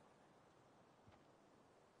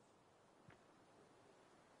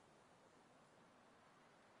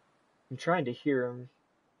 I'm trying to hear them.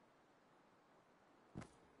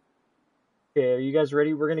 Okay, are you guys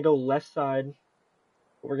ready? We're going to go left side.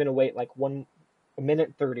 We're going to wait like a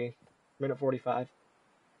minute 30. Minute 45.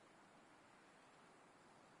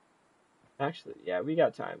 Actually, yeah, we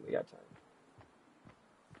got time. We got time.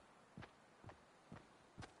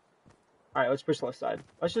 Alright, let's push left side.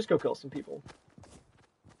 Let's just go kill some people.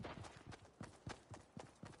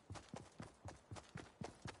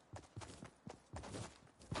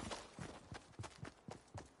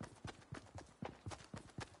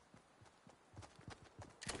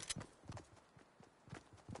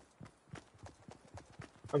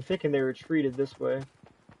 I'm thinking they retreated this way.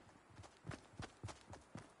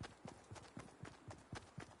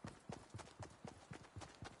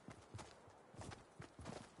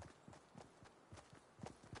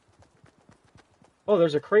 Oh,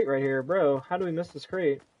 there's a crate right here, bro. How do we miss this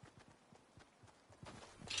crate?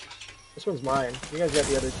 This one's mine. You guys got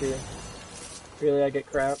the other two. Really, I get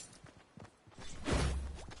crap.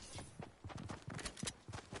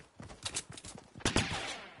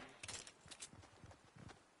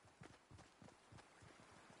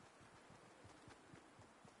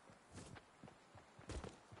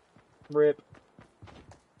 Rip.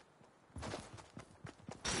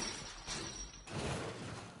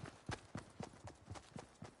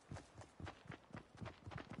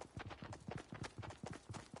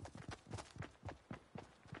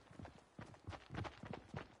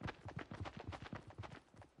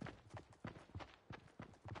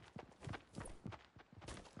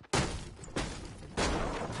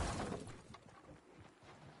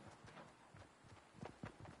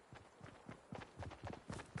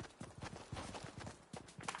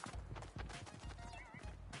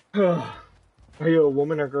 Are you a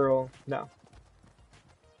woman or girl? No.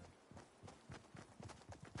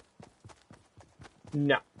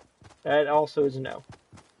 No. That also is no.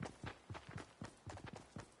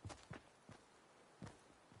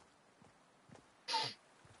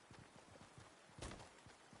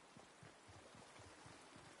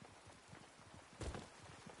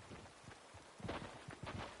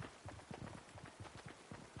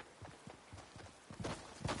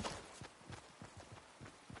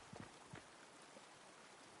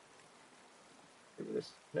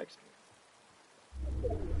 This next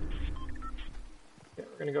one. Yeah,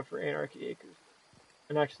 we're gonna go for Anarchy Acres.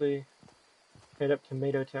 And actually head up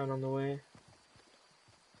Tomato Town on the way.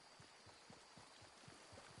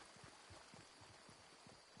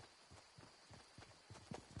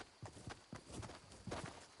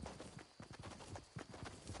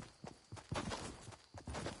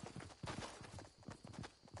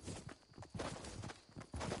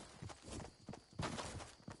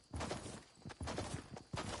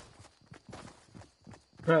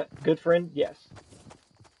 Good friend? Yes.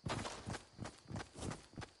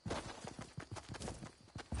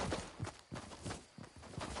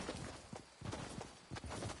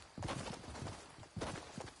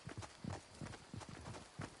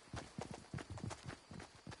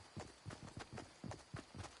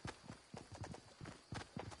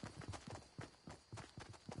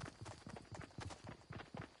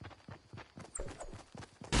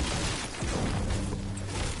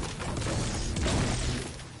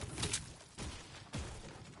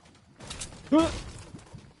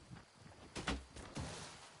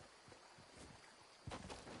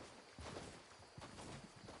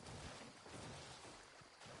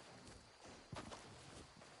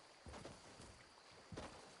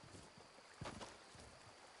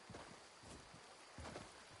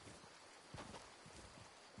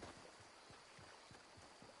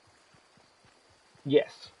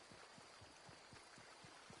 Yes.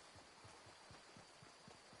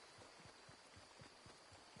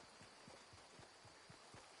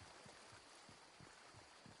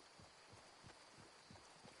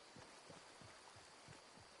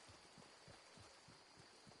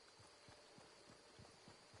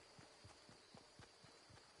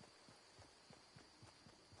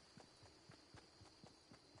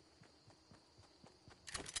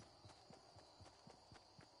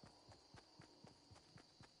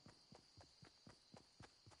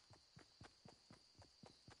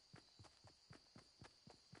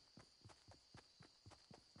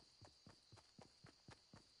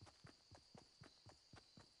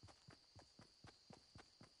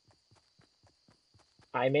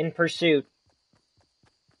 I'm in pursuit.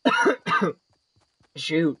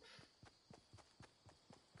 Shoot.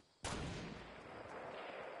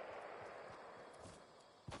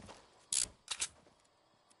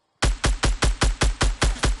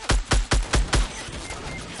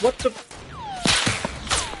 What the?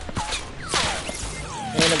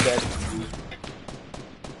 And I'm dead.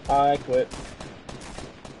 I quit.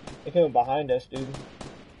 They came behind us, dude.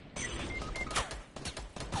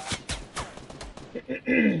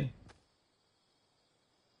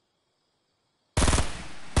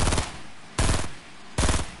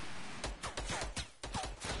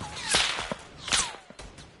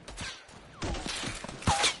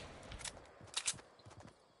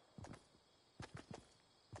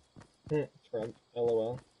 From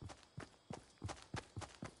LOL.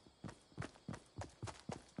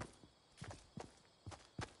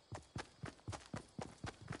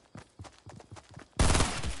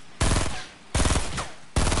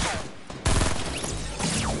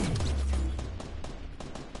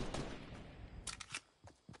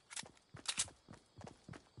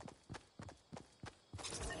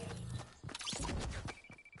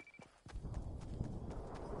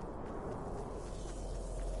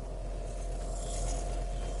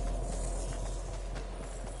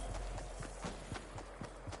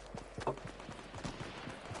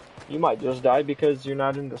 You might just die because you're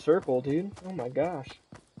not in the circle, dude. Oh my gosh.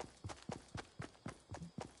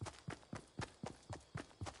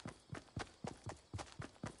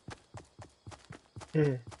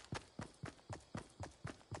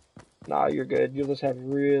 Nah, you're good. You'll just have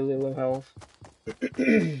really low health.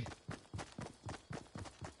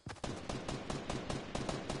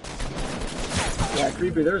 Yeah,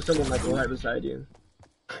 creepy. There was someone like right beside you.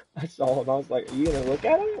 I saw him. I was like, are you gonna look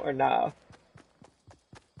at him or nah?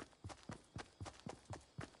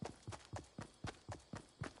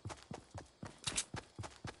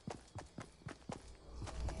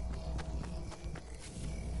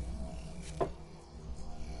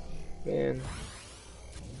 Man.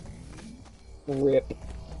 Rip.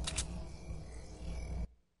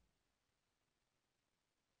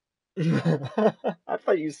 I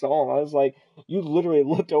thought you saw him. I was like, you literally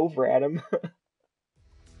looked over at him.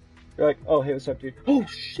 You're like, oh, hey, what's up, dude? Oh,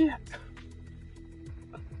 shit!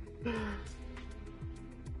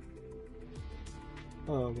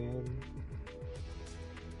 Oh, man.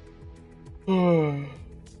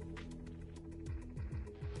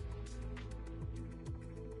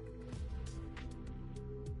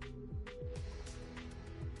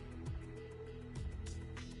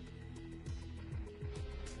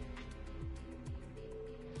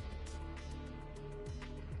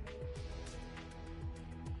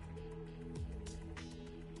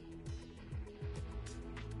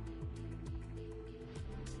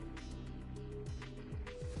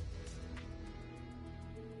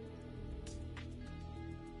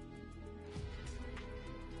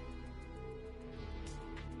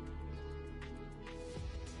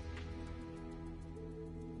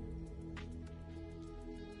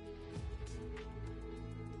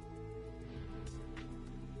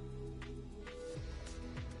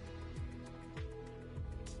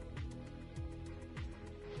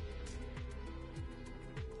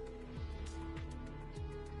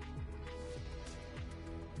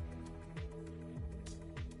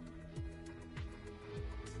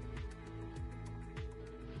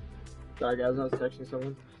 Sorry, guys, I was texting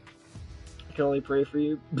someone. I can only pray for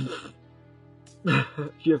you.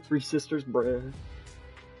 You have 3 sisters, bruh.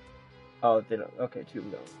 Oh, they don't. Okay, 2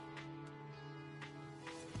 of them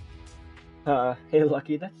don't. Hey,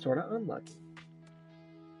 Lucky, that's sorta unlucky.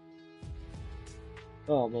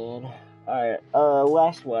 Oh, man. Alright,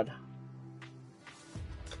 last one.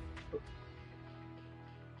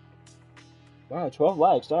 Wow, 12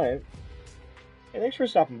 likes, alright. Hey, thanks for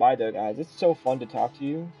stopping by, though, guys. It's so fun to talk to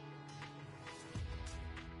you.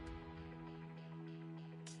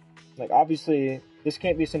 Like, obviously, this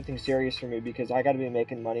can't be something serious for me because I gotta be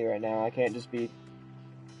making money right now. I can't just be,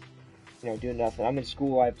 doing nothing. I'm in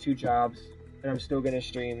school, I have 2 jobs, and I'm still gonna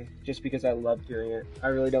stream just because I love doing it. I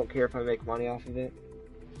really don't care if I make money off of it.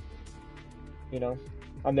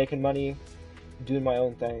 I'm making money doing my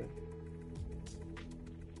own thing.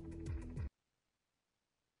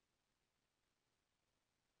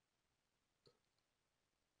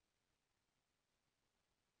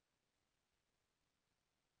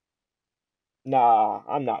 Nah,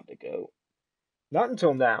 I'm not the GOAT. Not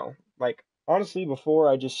until now. Like, honestly, before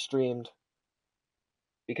I just streamed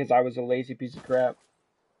because I was a lazy piece of crap.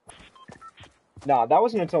 Nah, that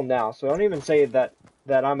wasn't until now, so don't even say that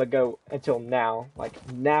I'm a GOAT until now.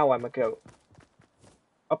 Like, now I'm a GOAT.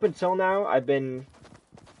 Up until now, I've been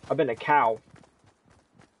a cow.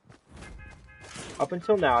 Up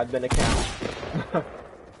until now, I've been a cow.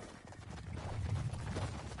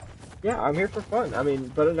 Yeah, I'm here for fun. I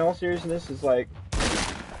mean, but in all seriousness, it's like...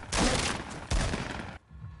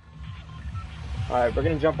 Alright, we're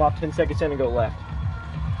gonna jump off 10 seconds in and go left.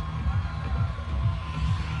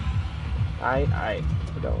 Alright,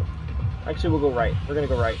 we're going. Actually, we'll go right. We're gonna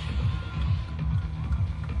go right.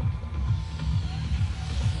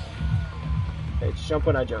 Okay, it's jump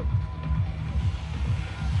when I jump.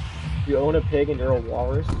 You own a pig and you're a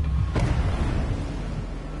walrus?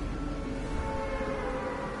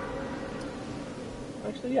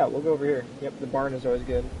 Actually, yeah, we'll go over here. Yep, the barn is always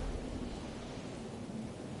good.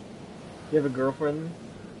 You have a girlfriend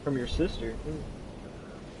from your sister?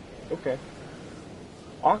 Okay.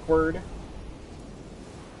 Awkward.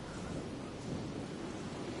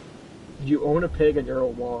 You own a pig and you're a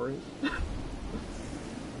walrus?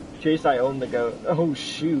 Chase, I own the goat. Oh,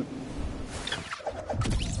 shoot.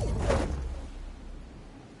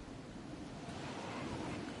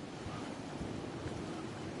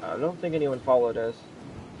 I don't think anyone followed us.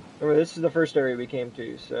 Remember, this is the first area we came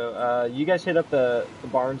to, so you guys hit up the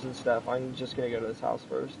barns and stuff. I'm just gonna go to this house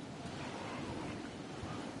first.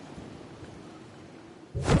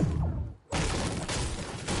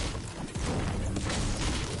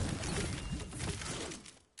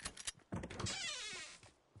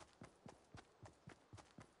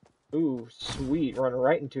 Ooh, sweet. Run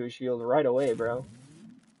right into a shield right away, bro.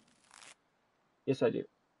 Yes, I do.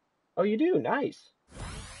 Oh, you do? Nice.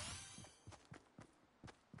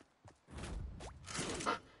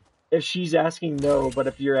 If she's asking no, but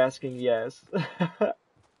if you're asking yes.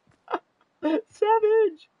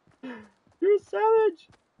 Savage! You're a savage!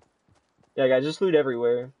 Yeah, guys, just loot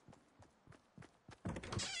everywhere.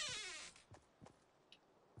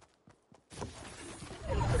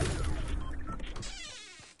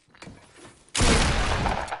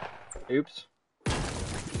 Oops.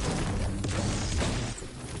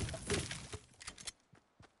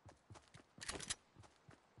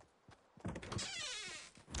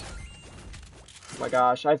 Oh my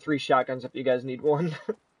gosh, I have 3 shotguns if you guys need one.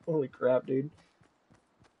 Holy crap, dude.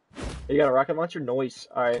 You got a rocket launcher? Nice.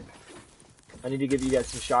 Alright. I need to give you guys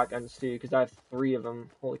some shotguns too, because I have 3 of them.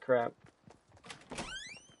 Holy crap.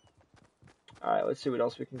 Alright, let's see what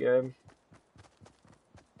else we can get.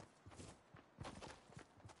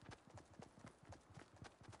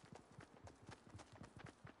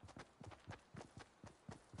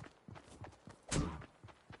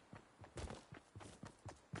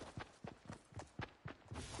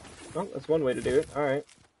 Oh, that's one way to do it. Alright.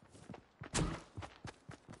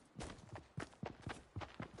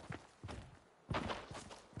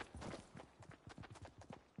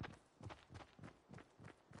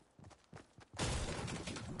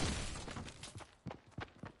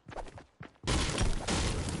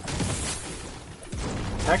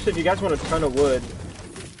 Actually, if you guys want a ton of wood,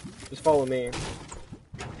 just follow me. You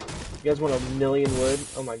guys want 1,000,000 wood?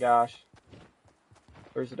 Oh my gosh.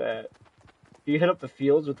 Where's it at? Do you hit up the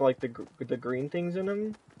fields with like the green things in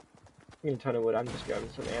them? I need a ton of wood. I'm just grabbing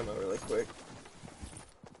some ammo really quick.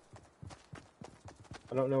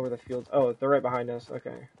 I don't know where the fields... Oh, they're right behind us.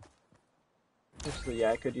 Okay. Actually,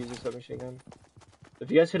 yeah, I could use a submachine gun. If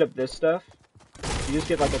you guys hit up this stuff, you just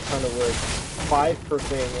get like a ton of wood. 5 per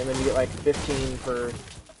thing, and then you get like 15 per...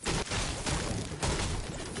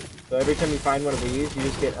 So every time you find one of these, you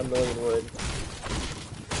just get 1,000,000 wood.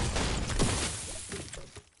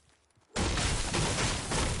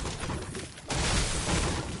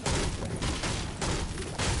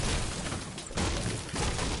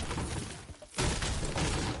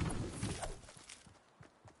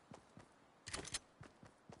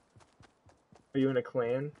 Are you in a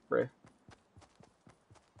clan? Bruh.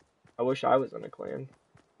 I wish I was in a clan.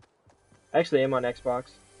 Actually, I'm on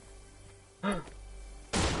Xbox.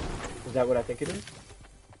 Is that what I think it is?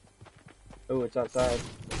 Oh, it's outside.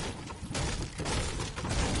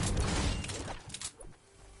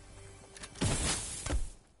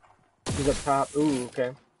 He's up top. Ooh,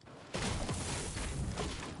 okay.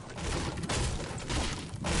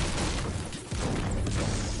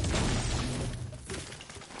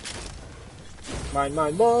 Mine,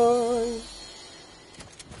 mine, mine!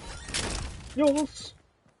 Yours!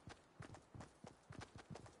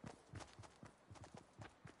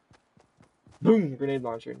 Boom! Grenade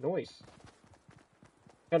launcher. Nice.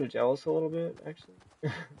 Kinda jealous a little bit, actually.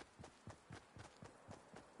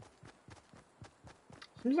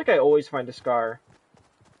 Seems like I always find a scar.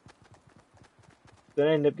 Then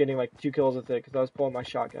I end up getting like 2 kills with it because I was pulling my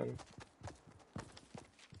shotgun.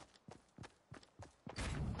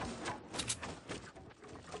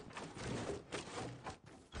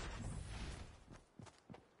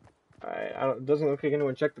 Alright, it doesn't look like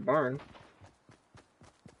anyone checked the barn.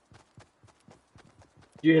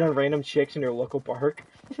 You hit on random chicks in your local park?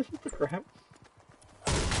 What the crap?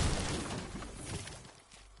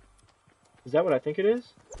 Is that what I think it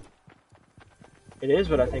is? It is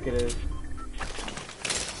what I think it is.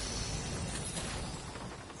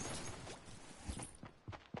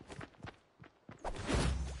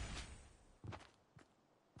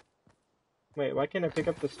 Wait, why can't I pick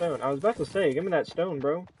up the stone? I was about to say, give me that stone,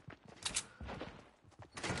 bro.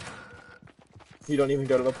 You don't even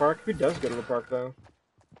go to the park? Who does go to the park, though?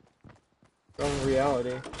 Wrong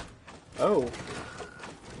reality. Oh.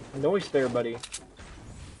 Noise there, buddy.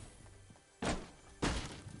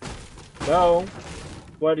 No.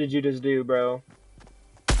 What did you just do, bro?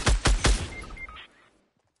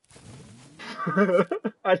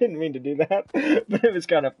 I didn't mean to do that, but it was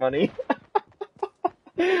kind of funny.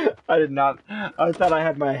 I did not. I thought I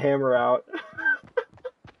had my hammer out.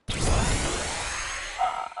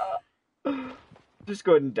 Just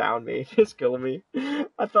go ahead and down me. Just kill me.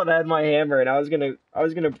 I thought I had my hammer and I was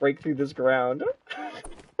gonna break through this ground.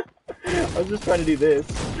 I was just trying to do this.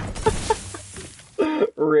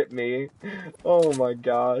 Rip me. Oh my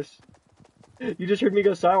gosh. You just heard me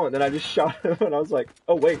go silent, then I just shot him and I was like,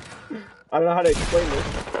 oh wait. I don't know how to explain this.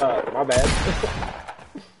 My bad.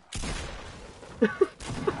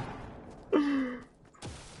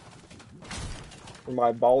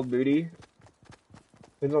 My bald booty.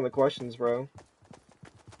 Depends on the questions, bro.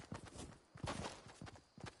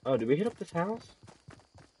 Oh, did we hit up this house?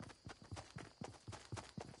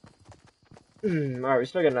 Alright, we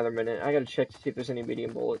still got another minute. I gotta check to see if there's any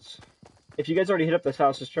medium bullets. If you guys already hit up this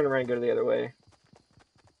house, just turn around and go the other way.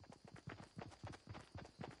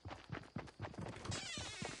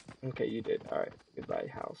 Okay, you did. Alright, goodbye,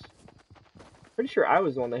 house. Pretty sure I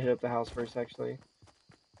was the one that hit up the house first, actually.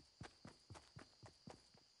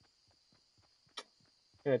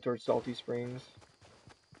 Yeah, towards Salty Springs.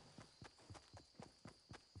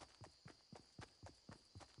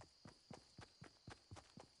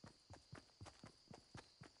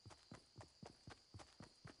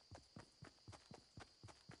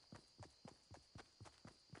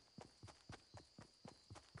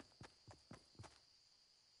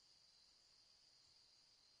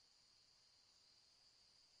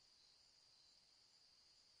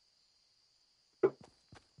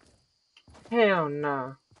 Hell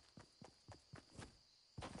nah.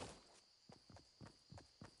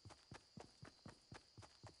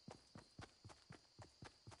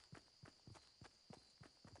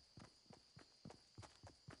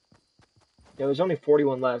 Yeah, there's only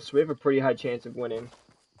 41 left, so we have a pretty high chance of winning.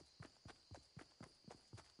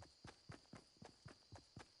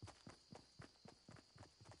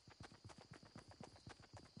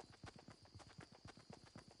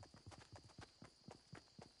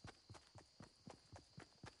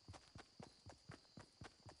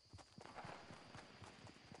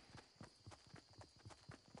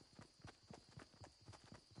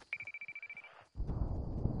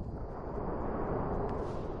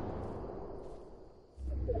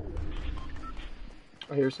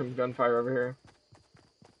 I hear some gunfire over here.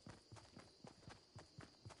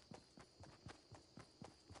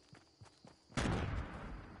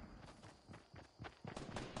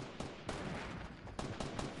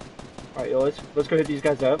 Alright, yo, let's go hit these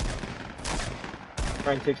guys up.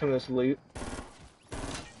 Try and take some of this loot.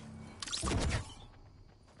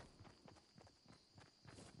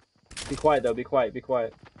 Be quiet though, be quiet, be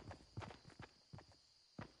quiet.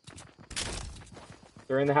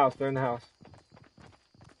 They're in the house, they're in the house.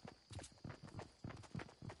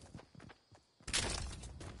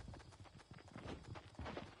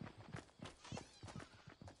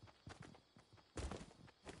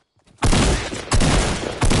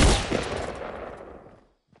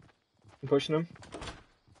 I'm pushing them.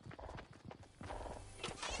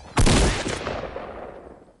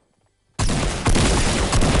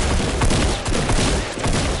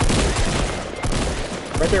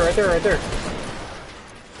 Right there, right there, right there.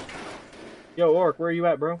 Yo, Orc, where are you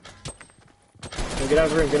at, bro? Yo, get out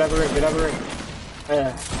of the room, get out of the room, get out of the room.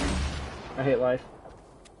 I hate life.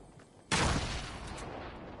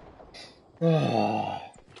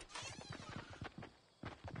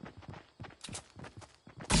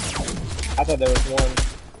 I thought there was one.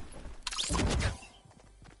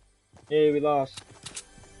 Hey, we lost.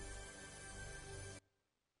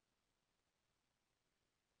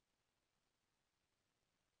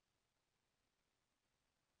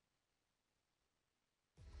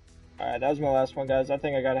 Alright, that was my last one, guys. I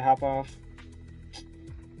think I gotta hop off.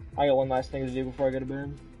 I got one last thing to do before I go to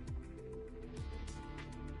bed.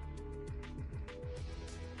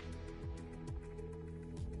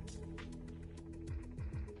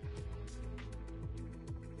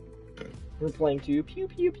 We're playing too. Pew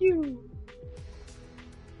pew pew.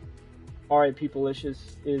 Alright,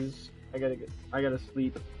 peopleicious is I gotta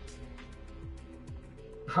sleep.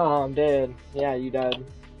 Oh, I'm dead. Yeah, you died.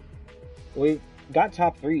 We got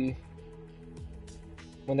top 3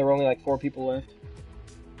 when there were only like 4 people left.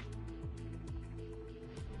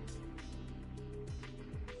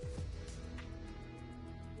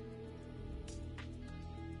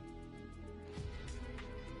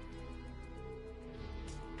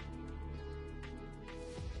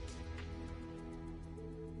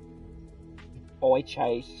 Boy,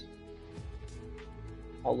 Chase.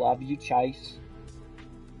 I love you, Chase.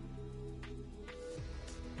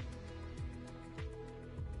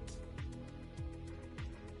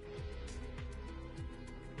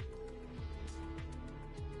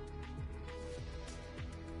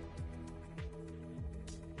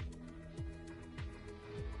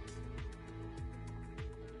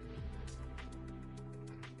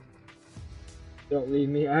 Don't leave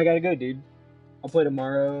me. I gotta go, dude. I'll play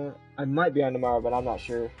tomorrow. I might be on tomorrow, but I'm not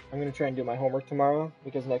sure. I'm gonna try and do my homework tomorrow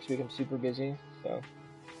because next week I'm super busy. So.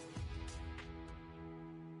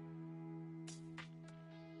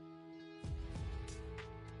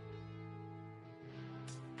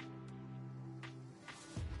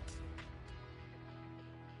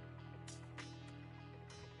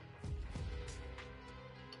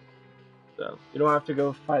 So you don't have to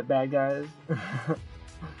go fight bad guys.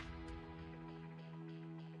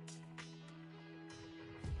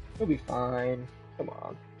 It'll be fine. Come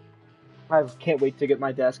on. I can't wait to get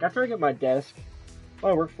my desk. After I get my desk,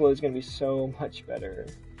 my workflow is gonna be so much better.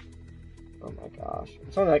 Oh my gosh.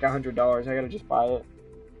 It's only like $100. I gotta just buy it.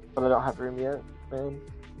 But I don't have room yet, man.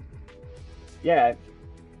 Yeah.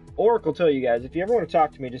 Oracle will tell you guys, if you ever want to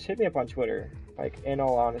talk to me, just hit me up on Twitter. Like, in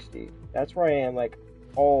all honesty. That's where I am, like,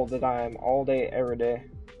 all the time. All day, every day.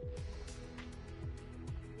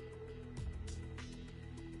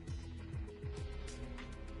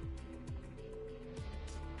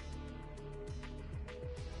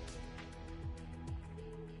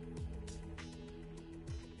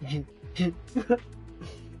 At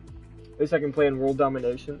least I can play in world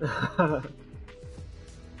domination.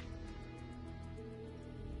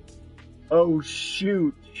 Oh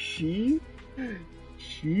shoot, she?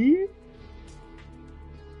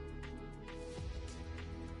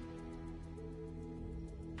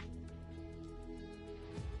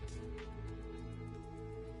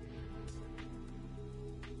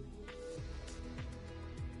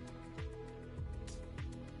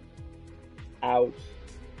 Ouch.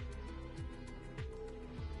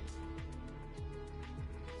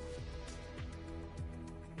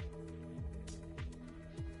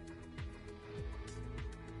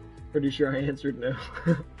 Pretty sure I answered no.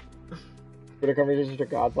 But the conversations are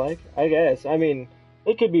godlike? I guess. I mean,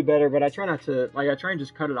 it could be better, but I try not to, like, I try and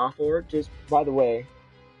just cut it off or just, by the way,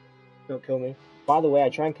 don't kill me. By the way, I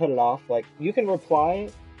try and cut it off. Like, you can reply,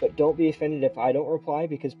 but don't be offended if I don't reply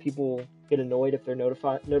because people get annoyed if they're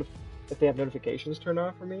if they have notifications turned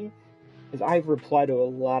off for me. Because I've replied to a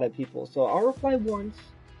lot of people. So I'll reply once.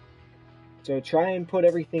 So try and put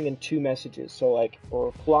everything in 2 messages. So, like, a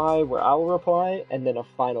reply where I'll reply, and then a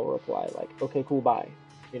final reply. Like, okay, cool, bye.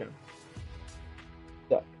 You know.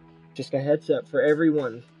 So, just a heads up for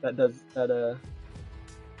everyone that does that,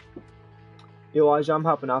 Yo, Elijah, I'm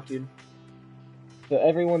hopping off, dude. So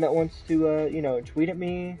everyone that wants to, tweet at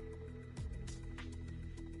me.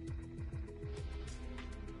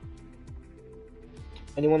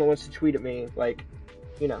 Anyone that wants to tweet at me, like,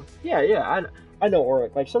 yeah, I know,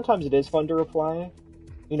 Oric. Like, sometimes it is fun to reply.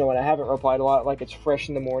 When I haven't replied a lot, like, it's fresh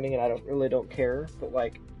in the morning and I don't care. But,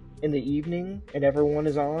 like, in the evening and everyone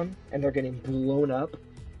is on and they're getting blown up,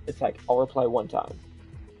 it's like, I'll reply one time.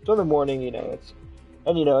 So in the morning,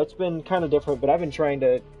 it's been kind of different, but I've been trying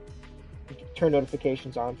to turn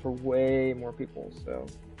notifications on for way more people, so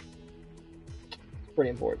it's pretty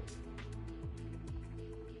important.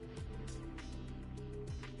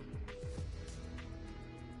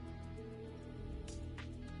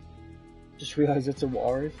 Just realized it's a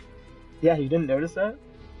walrus. Yeah, you didn't notice that?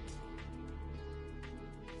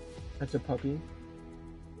 That's a puppy.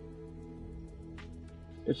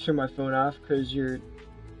 Let's turn my phone off because you're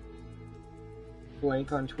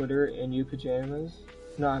blank on Twitter and you pajamas.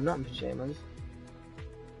 No, I'm not in pajamas.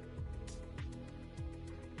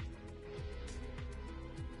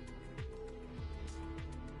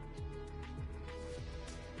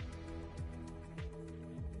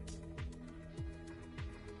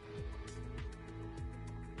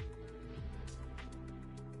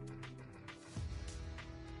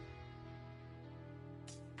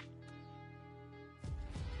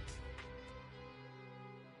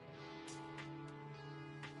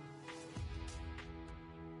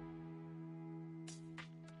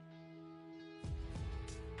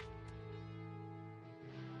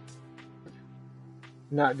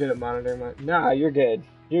 Not good at monitoring my. Nah, you're good.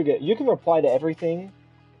 You're good. You can reply to everything.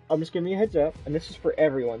 I'm just giving you a heads up, and this is for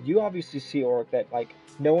everyone. You obviously see, Oric, that like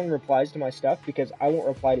no one replies to my stuff because I won't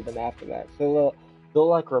reply to them after that. So they'll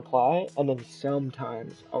like reply, and then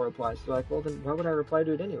sometimes I'll reply. So like, well then why would I reply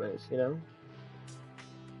to it anyways?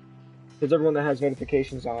 Because everyone that has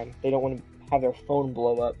notifications on, they don't want to have their phone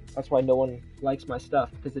blow up. That's why no one likes my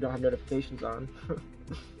stuff because they don't have notifications on.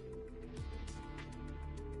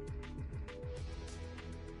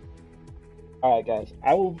 All right, guys.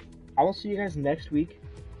 I will see you guys next week.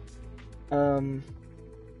 I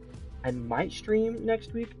might stream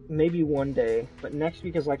next week, maybe one day, but next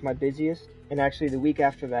week is like my busiest, and actually the week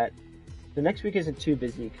after that, the next week isn't too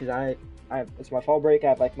busy because it's my fall break. I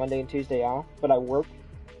have like Monday and Tuesday off, but I work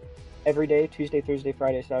every day, Tuesday, Thursday,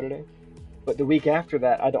 Friday, Saturday. But the week after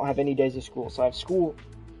that, I don't have any days of school, so I have school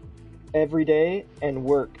every day and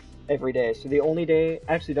work every day. So the only day,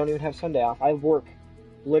 I actually don't even have Sunday off. I work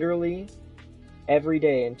literally every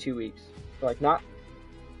day in 2 weeks. So like not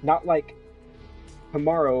like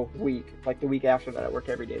tomorrow week, like the week after that, I work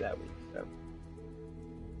every day that week. So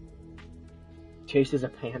Chase is a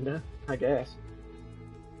panda, I guess.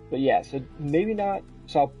 But yeah, so maybe not.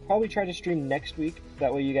 So I'll probably try to stream next week.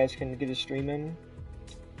 That way you guys can get a stream in.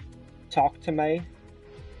 Talk to me.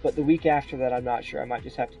 But the week after that, I'm not sure. I might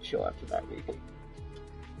just have to chill after that week.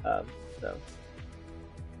 So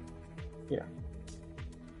yeah.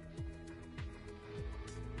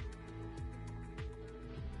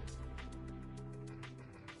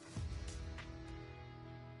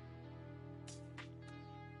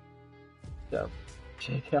 So,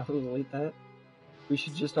 Jake, I'll delete that. We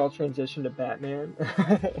should just all transition to Batman.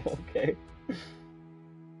 Okay.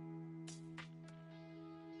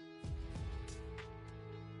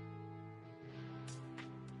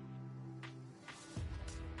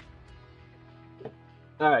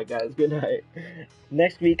 Alright, guys, good night.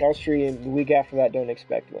 Next week I'll stream. The week after that, don't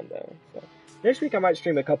expect one, though. So, next week I might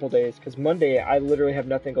stream a couple days, because Monday I literally have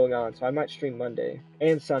nothing going on, so I might stream Monday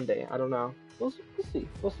and Sunday. I don't know. We'll see.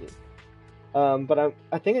 We'll see. But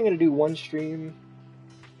I think I'm going to do one stream.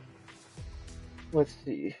 Let's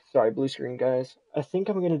see. Sorry, blue screen, guys. I think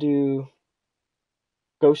I'm going to do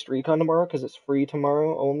Ghost Recon tomorrow, because it's free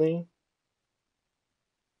tomorrow only.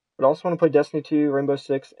 But I also want to play Destiny 2, Rainbow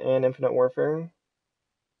Six, and Infinite Warfare.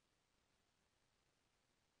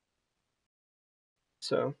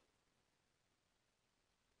 So,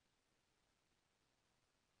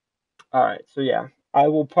 all right. So yeah, I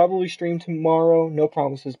will probably stream tomorrow. No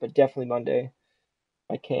promises, but definitely Monday.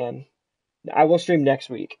 I can. I will stream next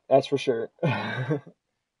week. That's for sure.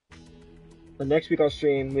 But next week I'll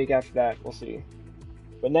stream. Week after that, we'll see.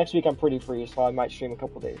 But next week I'm pretty free, so I might stream a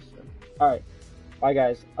couple days. So. All right. Bye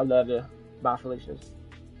guys. I love you. Bye Felicia's.